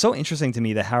 it's so interesting to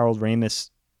me that Harold Ramis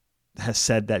has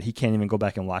said that he can't even go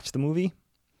back and watch the movie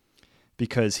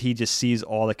because he just sees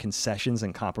all the concessions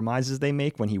and compromises they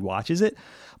make when he watches it.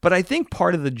 But I think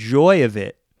part of the joy of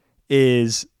it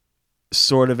is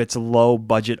sort of its low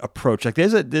budget approach. Like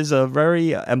there's a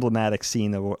very emblematic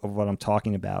scene of what I'm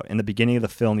talking about. In the beginning of the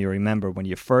film, you remember when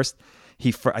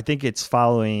I think it's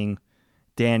following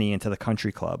Danny into the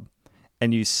country club,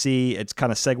 and you see it's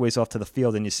kind of segues off to the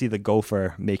field, and you see the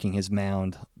gopher making his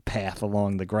mound path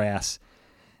along the grass,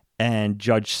 and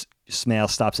Judge Smale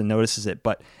stops and notices it.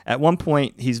 But at one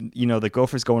point, the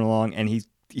gopher's going along, and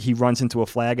he runs into a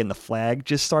flag, and the flag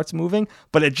just starts moving,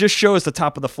 but it just shows the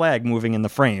top of the flag moving in the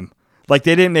frame. Like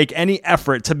they didn't make any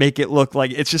effort to make it look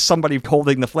like it's just somebody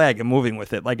holding the flag and moving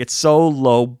with it. Like it's so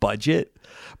low budget,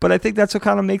 but I think that's what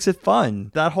kind of makes it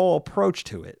fun. That whole approach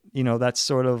to it, that's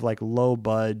sort of like low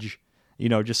budge,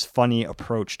 just funny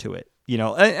approach to it,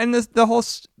 and the whole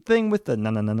thing with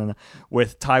the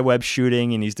with Ty Webb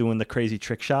shooting and he's doing the crazy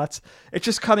trick shots. It's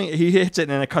just he hits it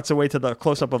and it cuts away to the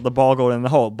close up of the ball going in the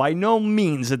hole. By no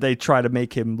means did they try to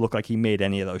make him look like he made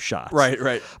any of those shots.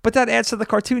 Right. But that adds to the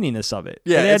cartooniness of it.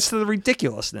 Yeah, it adds to the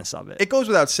ridiculousness of it. It goes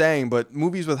without saying, but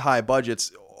movies with high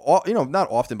budgets, not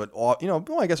often, but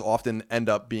I guess often end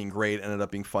up being great, ended up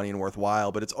being funny and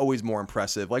worthwhile. But it's always more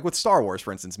impressive. Like with Star Wars,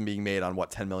 for instance, being made on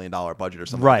 $10 million budget or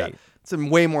something like that. It's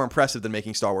way more impressive than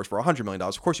making Star Wars for $100 million.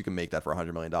 Of course, you can make that for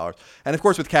 $100 million. And of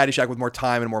course, with Caddyshack, with more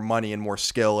time and more money and more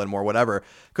skill and more whatever.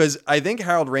 Because I think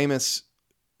Harold Ramis,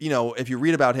 if you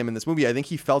read about him in this movie, I think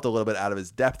he felt a little bit out of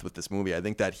his depth with this movie. I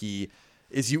think that he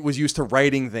was used to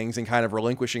writing things and kind of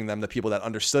relinquishing them to people that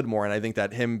understood more. And I think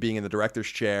that him being in the director's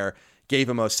chair gave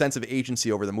him a sense of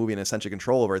agency over the movie and a sense of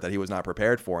control over it that he was not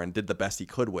prepared for and did the best he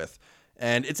could with.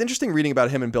 And it's interesting reading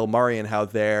about him and Bill Murray and how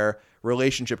their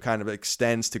relationship kind of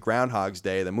extends to Groundhog's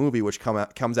Day, the movie, which comes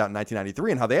out in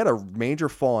 1993, and how they had a major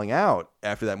falling out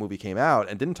after that movie came out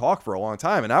and didn't talk for a long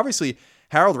time. And obviously,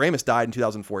 Harold Ramis died in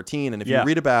 2014. And if you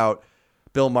read about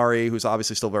Bill Murray, who's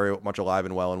obviously still very much alive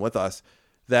and well and with us,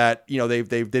 that they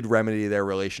did remedy their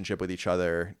relationship with each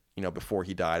other, before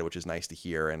he died, which is nice to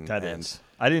hear. And I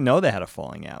didn't know they had a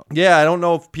falling out. Yeah, I don't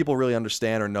know if people really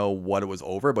understand or know what it was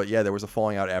over, but yeah, there was a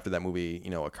falling out after that movie,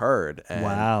 occurred. And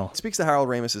wow. It speaks to Harold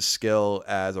Ramis' skill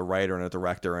as a writer and a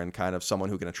director and kind of someone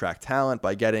who can attract talent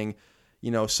by getting,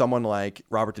 someone like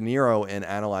Robert De Niro in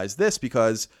Analyze This,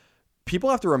 because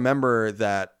people have to remember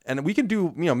that, and we can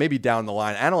do, maybe down the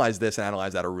line, Analyze This and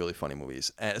Analyze That are really funny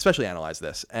movies, especially Analyze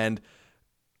This. And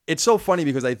it's so funny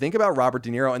because I think about Robert De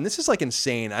Niro, and this is like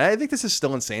insane. I think this is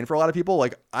still insane for a lot of people.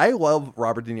 Like, I love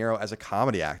Robert De Niro as a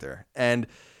comedy actor, and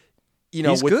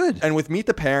he's good. And with Meet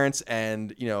the Parents,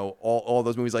 and all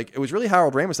those movies, like it was really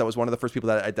Harold Ramis that was one of the first people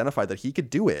that identified that he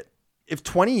could do it. If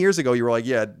 20 years ago you were like,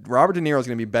 yeah, Robert De Niro is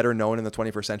going to be better known in the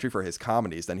 21st century for his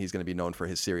comedies than he's going to be known for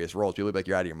his serious roles, people would be like,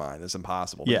 you're out of your mind. That's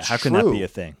impossible. Yeah, how can that be a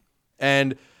thing?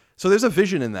 And so there's a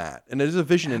vision in that, and there's a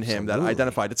vision in him that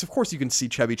identified. It's, of course, you can see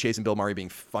Chevy Chase and Bill Murray being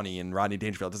funny, and Rodney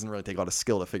Dangerfield. It doesn't really take a lot of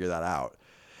skill to figure that out.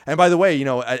 And by the way,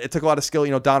 it took a lot of skill.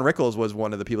 Don Rickles was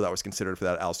one of the people that was considered for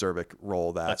that Al Czervik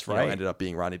role that ended up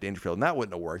being Rodney Dangerfield, and that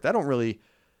wouldn't have worked. I don't really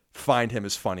find him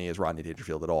as funny as Rodney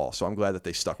Dangerfield at all, so I'm glad that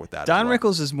they stuck with that. Don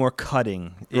Rickles is more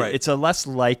cutting. Right. It's a less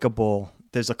likable.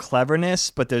 There's a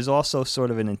cleverness, but there's also sort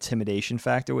of an intimidation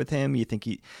factor with him. You think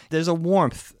there's a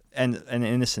warmth and an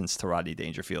innocence to Rodney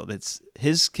Dangerfield. It's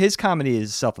his comedy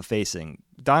is self-effacing.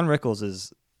 Don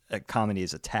Rickles' comedy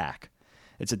is attack.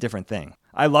 It's a different thing.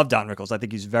 I love Don Rickles. I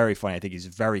think he's very funny. I think he's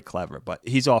very clever, but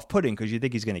he's off-putting because you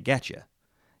think he's going to get you,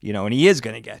 and he is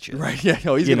going to get you. Right? Yeah.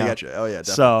 He's going to get you. Oh yeah.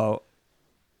 Definitely. So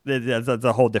that's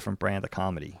a whole different brand of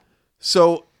comedy.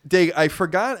 So Dig, I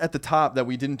forgot at the top that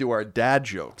we didn't do our dad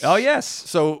jokes. Oh, yes.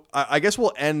 So I guess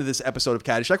we'll end this episode of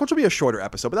Caddyshack, which will be a shorter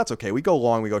episode, but that's okay. We go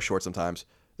long, we go short sometimes.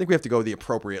 I think we have to go the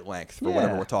appropriate length for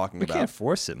whatever we're talking about. We can't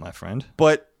force it, my friend.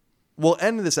 But we'll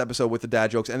end this episode with the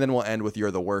dad jokes, and then we'll end with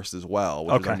You're the Worst as well,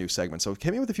 which is our new segment. So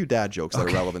hit me with a few dad jokes that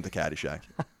are relevant to Caddyshack.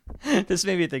 This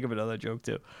made me think of another joke,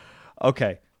 too.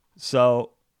 Okay,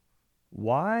 so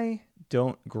why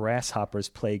don't grasshoppers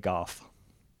play golf?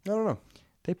 I don't know.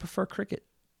 They prefer cricket.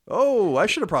 Oh, I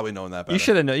should have probably known that better. You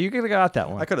should have known. You could have got that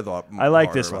one. I could have thought I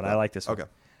like this harder one. about I that. like this one. Okay.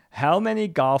 How many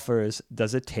golfers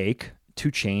does it take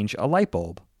to change a light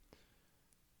bulb?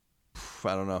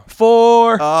 I don't know.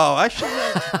 4. Oh, I should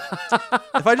have.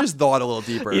 If I just thought a little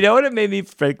deeper. You know what it made me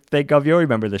think of? You'll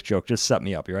remember this joke. Just set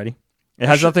me up. You ready? It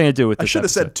has nothing to do with this I should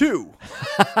have said 2.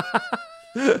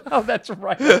 Oh, that's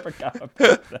right. I forgot about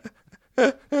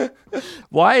that.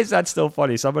 Why is that still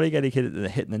funny? Somebody getting hit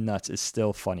in the nuts is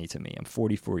still funny to me. I'm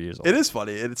 44 years old. It is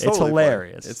funny. It's totally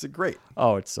hilarious. Funny. It's great.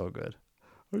 Oh, it's so good.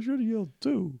 I should have yelled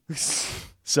 2.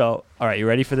 So, all right, you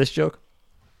ready for this joke?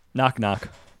 Knock, knock.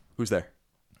 Who's there?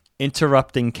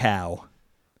 Interrupting cow.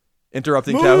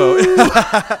 Interrupting cow.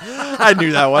 I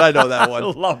knew that one. I know that one. I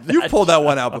love that You've pulled that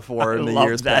one out before in the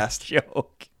years that past.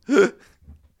 Joke.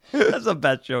 That's the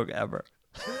best joke ever.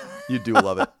 You do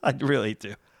love it. I really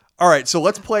do. All right, so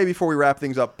let's play before we wrap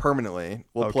things up permanently.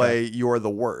 We'll Okay. play You're the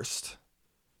Worst,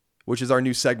 which is our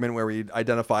new segment where we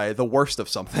identify the worst of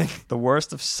something. The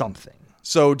worst of something.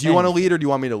 So do you want to lead or do you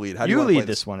want me to lead? How do you want to lead play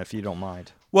this one if you don't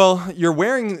mind. Well, you're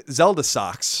wearing Zelda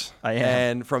socks. I am.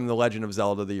 And from The Legend of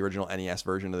Zelda, the original NES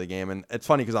version of the game. And it's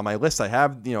funny because on my list I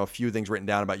have, a few things written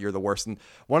down about You're the Worst. And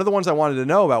one of the ones I wanted to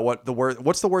know about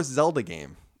what's the worst Zelda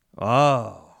game?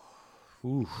 Oh.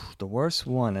 Ooh, the worst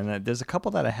one. And there's a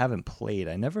couple that I haven't played.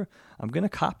 I'm going to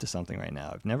cop to something right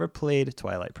now. I've never played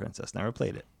Twilight Princess. Never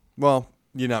played it. Well,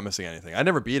 you're not missing anything. I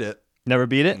never beat it. Never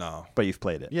beat it? No. But you've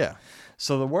played it. Yeah.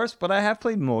 So the worst, but I have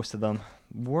played most of them.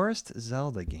 Worst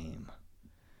Zelda game.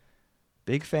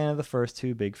 Big fan of the first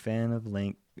 2. Big fan of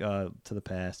Link to the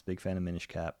Past. Big fan of Minish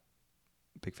Cap.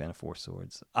 Big fan of Four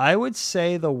Swords. I would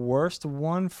say the worst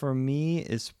one for me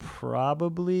is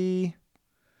probably...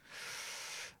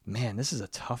 Man, this is a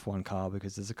tough one, Kyle,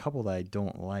 because there's a couple that I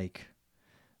don't like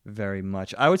very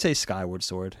much. I would say Skyward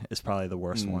Sword is probably the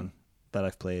worst one that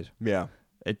I've played. Yeah.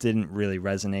 It didn't really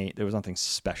resonate. There was nothing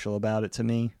special about it to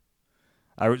me.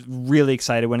 I was really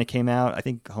excited when it came out. I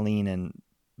think Helene and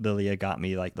Lilia got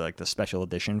me like the special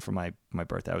edition for my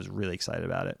birthday. I was really excited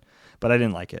about it, but I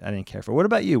didn't like it. I didn't care for it. What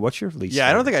about you? What's your least Yeah, favorite?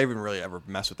 I don't think I even really ever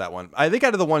messed with that one. I think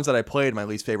out of the ones that I played, my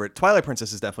least favorite, Twilight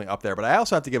Princess is definitely up there, but I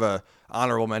also have to give a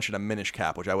honorable mention to Minish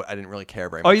Cap, which I didn't really care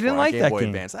very much Oh, you didn't for on like Game that Boy game?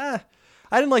 Advance.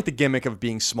 I didn't like the gimmick of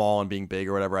being small and being big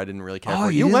or whatever. I didn't really care Oh, for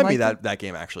it. you You didn't lent me like that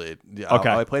game, actually. Okay.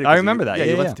 I played it. I remember that. Yeah,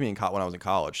 Yeah, you lent yeah. it to me when I was in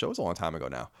college, so it was a long time ago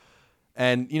now.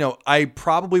 And, I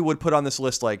probably would put on this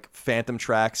list like Phantom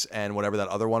Tracks and whatever that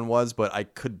other one was, but I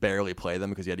could barely play them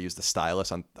because you had to use the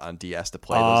stylus on DS to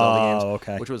play those other games,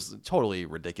 okay. which was totally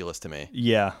ridiculous to me.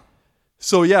 Yeah.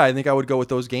 So, yeah, I think I would go with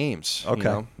those games. Okay.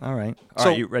 All right. All So-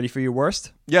 right. You ready for your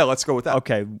worst? Yeah, let's go with that.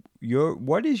 Okay.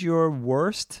 What is your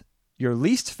worst, your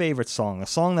least favorite song? A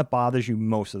song that bothers you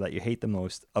most or that you hate the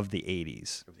most of the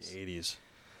 80s? Of the 80s.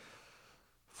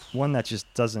 One that just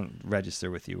doesn't register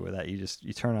with you, or that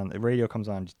you turn on, the radio comes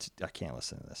on, I can't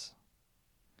listen to this.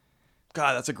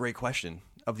 God, that's a great question.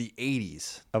 Of the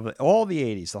 80s. Of all the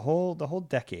 80s, the whole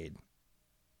decade.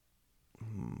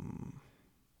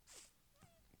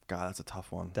 God, that's a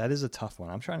tough one. That is a tough one.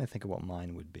 I'm trying to think of what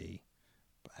mine would be,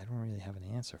 but I don't really have an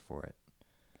answer for it.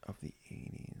 Of the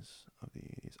 80s.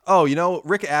 Oh,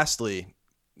 Rick Astley,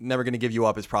 Never Gonna Give You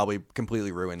Up is probably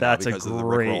completely ruined now That's a because of the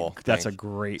Rick Roll great. That's a thing.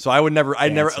 great. So I never,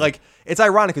 answer. like, it's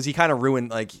ironic because he kind of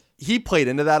ruined, like, he played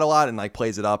into that a lot and, like,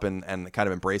 plays it up and kind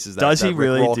of embraces that, Does that he Rick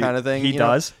really Roll do- kind of thing. he you know?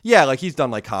 does? Yeah, like, he's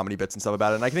done, like, comedy bits and stuff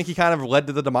about it. And I think he kind of led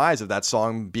to the demise of that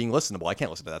song being listenable. I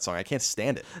can't listen to that song. I can't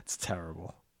stand it. It's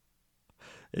terrible.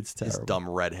 It's His terrible. dumb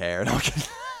red hair. No, I'm kidding.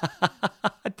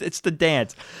 It's the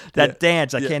dance. That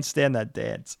dance. I yeah. can't stand that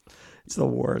dance. It's the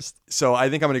worst. So I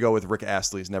think I'm going to go with Rick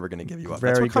Astley's Never Gonna Give You Up.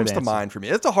 Very That's what good comes to answer. mind for me.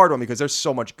 It's a hard one because there's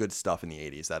so much good stuff in the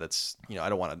 80s that it's,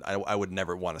 I would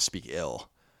never want to speak ill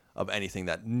of anything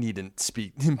that needn't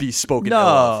be spoken ill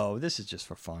of. No, this is just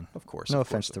for fun. Of course. No of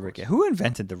offense course, to of Rick. course. Who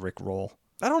invented the Rick Roll?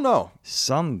 I don't know.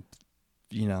 Some,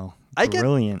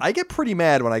 brilliant. I get pretty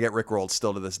mad when I get Rick rolled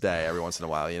still to this day every once in a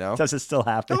while, Does it still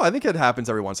happen? No, I think it happens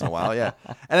every once in a while, yeah.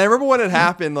 And I remember when it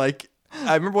happened, like,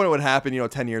 I remember when it would happen,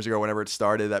 10 years ago, whenever it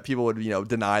started, that people would,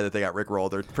 deny that they got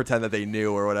rickrolled or pretend that they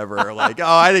knew or whatever. Or like, oh,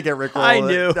 I didn't get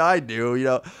rickrolled. I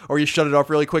knew, or you shut it off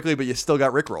really quickly, but you still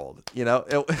got rickrolled,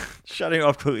 Shutting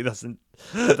off quickly doesn't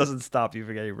stop you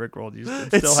from getting rickrolled.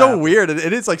 It's so weird.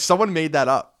 It is like someone made that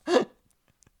up.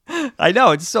 I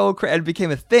know. It's so crazy. It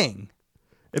became a thing.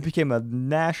 It became a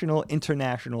national,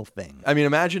 international thing. I mean,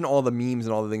 imagine all the memes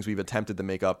and all the things we've attempted to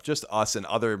make up. Just us and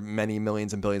other many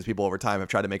millions and billions of people over time have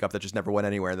tried to make up that just never went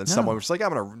anywhere. And then someone was just like,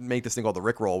 I'm going to make this thing called the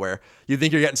Rickroll, where you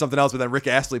think you're getting something else, but then Rick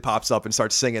Astley pops up and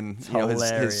starts singing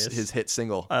his hit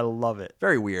single. I love it.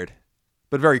 Very weird,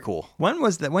 but very cool. When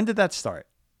was that? When did that start?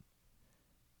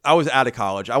 I was out of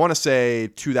college. I want to say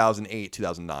 2008,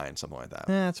 2009, something like that.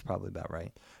 Yeah, that's probably about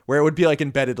right. Where it would be like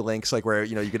embedded links, like where,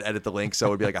 you could edit the link. So it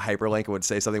would be like a hyperlink. It would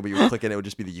say something, but you would click in. It would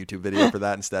just be the YouTube video for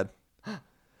that instead.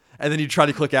 And then you'd try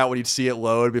to click out when you'd see it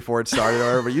load before it started or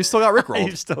whatever, but you still got rickrolled.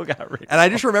 You still got rickrolled. And I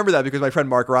just remember that because my friend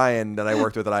Mark Ryan that I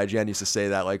worked with at IGN used to say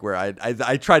that, like where I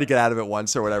tried to get out of it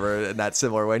once or whatever in that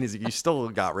similar way. And he's like, you still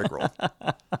got rickrolled.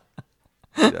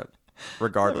 Yeah,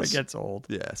 regardless. It gets old.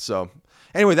 Yeah. So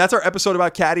anyway, that's our episode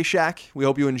about Caddyshack. We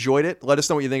hope you enjoyed it. Let us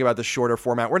know what you think about the shorter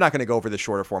format. We're not going to go over the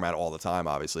shorter format all the time,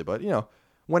 obviously, but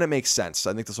when it makes sense.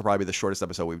 I think this will probably be the shortest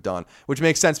episode we've done, which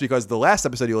makes sense because the last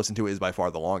episode you listened to is by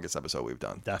far the longest episode we've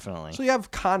done. Definitely. So you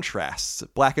have contrasts,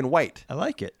 black and white. I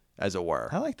like it. As it were.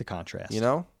 I like the contrast.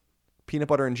 Peanut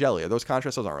butter and jelly. Are those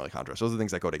contrasts? Those aren't really contrasts. Those are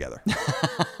things that go together.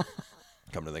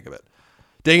 Come to think of it.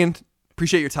 Dagan,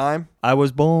 appreciate your time. I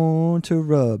was born to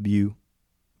rub you,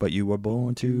 but you were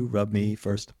born to rub me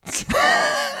first.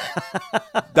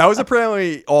 That was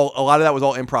apparently a lot of that was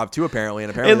all improv too, apparently.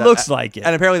 And apparently it looks like it.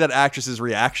 And apparently that actress's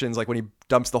reactions, like when he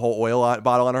dumps the whole oil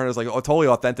bottle on her, it's like totally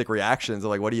authentic reactions of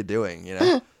like, what are you doing?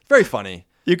 Very funny.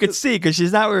 You could see because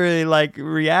she's not really like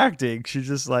reacting. She's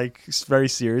just like very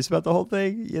serious about the whole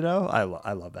thing. I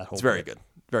love that whole. It's very good.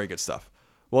 Very good stuff.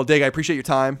 Well, Dig, I appreciate your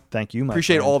time. Thank you, my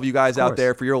Appreciate friend. all of you guys out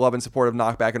there for your love and support of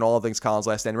Knockback and all of things Colin's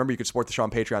Last Stand. Remember, you can support the show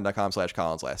on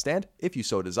patreon.com/Colin's Last Stand if you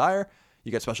so desire.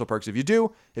 You get special perks if you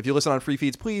do. If you listen on free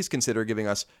feeds, please consider giving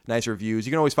us nice reviews.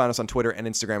 You can always find us on Twitter and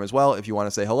Instagram as well if you want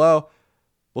to say hello.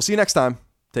 We'll see you next time.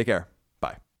 Take care.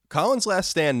 Bye. Colin's Last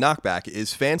Stand Knockback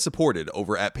is fan-supported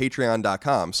over at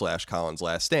patreon.com/Colin's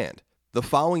Last Stand. The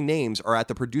following names are at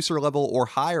the producer level or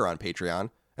higher on Patreon,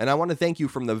 and I want to thank you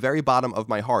from the very bottom of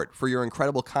my heart for your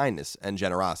incredible kindness and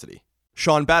generosity.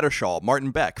 Sean Battershall,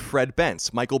 Martin Beck, Fred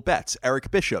Bentz, Michael Betts,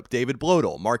 Eric Bishop, David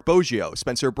Blodel, Mark Boggio,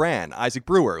 Spencer Brand, Isaac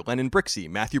Brewer, Lennon Brixey,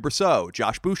 Matthew Brousseau,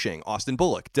 Josh Bushing, Austin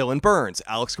Bullock, Dylan Burns,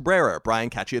 Alex Cabrera, Brian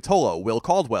Cacciatolo, Will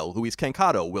Caldwell, Luis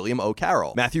Cancato, William O.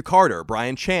 Carroll, Matthew Carter,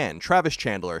 Brian Chan, Travis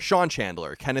Chandler, Sean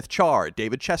Chandler, Kenneth Char,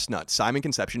 David Chestnut, Simon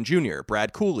Conception Jr.,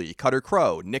 Brad Cooley, Cutter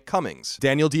Crow, Nick Cummings,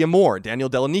 Daniel Diamore, Daniel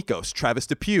Delanikos, Travis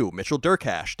Depew, Mitchell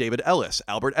Durkash, David Ellis,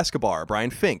 Albert Escobar,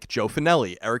 Brian Fink, Joe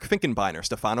Finelli, Eric Finkenbeiner,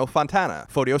 Stefano Fontana,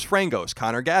 Fotios Frangos,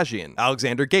 Connor Gajian,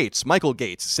 Alexander Gates, Michael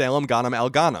Gates, Salem Ghanem Al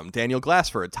Ghanem, Daniel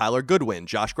Glassford, Tyler Goodwin,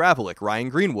 Josh Gravelick, Ryan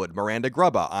Greenwood, Miranda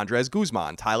Grubba, Andres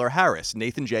Guzman, Tyler Harris,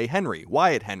 Nathan J. Henry,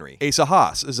 Wyatt Henry, Asa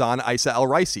Haas, Zahn Isa El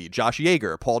Ricey, Josh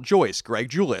Yeager, Paul Joyce, Greg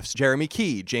Juliffs, Jeremy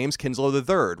Key, James Kinslow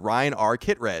III, Ryan R.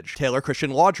 Kittredge, Taylor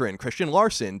Christian Laudrin, Christian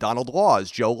Larson, Donald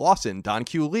Laws, Joe Lawson, Don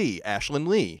Q. Lee, Ashlyn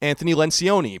Lee, Anthony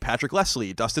Lencioni, Patrick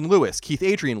Leslie, Dustin Lewis, Keith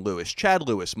Adrian Lewis, Chad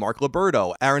Lewis, Mark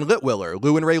Liberto, Aaron Litwiller,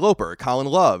 Lou and Ray Loper, Colin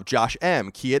Love, Josh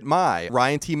M., Kiet Mai,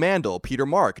 Ryan T. Mandel, Peter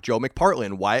Mark, Joe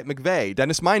McPartlin, Wyatt McVeigh,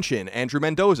 Dennis Minchin, Andrew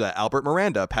Mendoza, Albert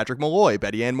Miranda, Patrick Malloy,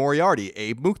 Betty Ann Moriarty,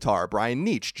 Abe Mukhtar, Brian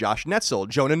Nietzsche, Josh Netzel,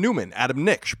 Jonah Newman, Adam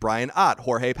Nix, Brian Ott,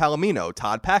 Jorge Palomino,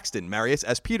 Todd Paxton, Marius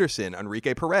S. Peterson,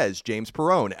 Enrique Perez, James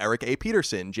Perrone, Eric A.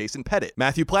 Peterson, Jason Pettit,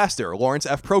 Matthew Plaster, Lawrence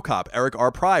F. Prokop, Eric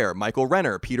R. Pryor, Michael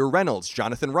Renner, Peter Reynolds,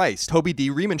 Jonathan Rice, Toby D.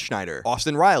 Riemenschneider,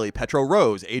 Austin Riley, Petro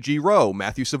Rose, A.G. Rowe,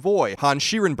 Matthew Savoy, Hans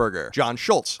Schierenberger, John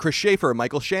Schultz, Chris Schaefer,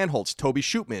 Michael Shanholtz, Toby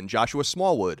Shootman, Joshua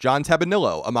Smallwood, John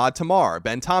Tabanillo, Ahmad Tamar,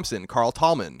 Ben Thompson, Carl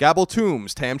Tallman, Gabble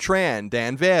Toombs, Tam Tran,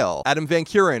 Dan Vale, Adam Van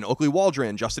Kuren, Oakley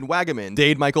Waldron, Justin Wagaman,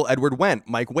 Dade Michael Edward Wendt,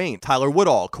 Mike Wayne, Tyler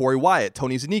Woodall, Corey Wyatt,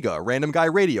 Tony Zuniga, Random Guy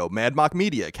Radio, Mad Mock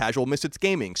Media, Casual Misfits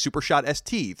Gaming, Supershot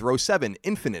ST, Throw 7,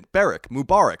 Infinite, Beric,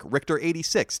 Mubarak, Richter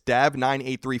 86, Dab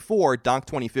 9834, Donk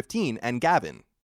 2015, and Gavin.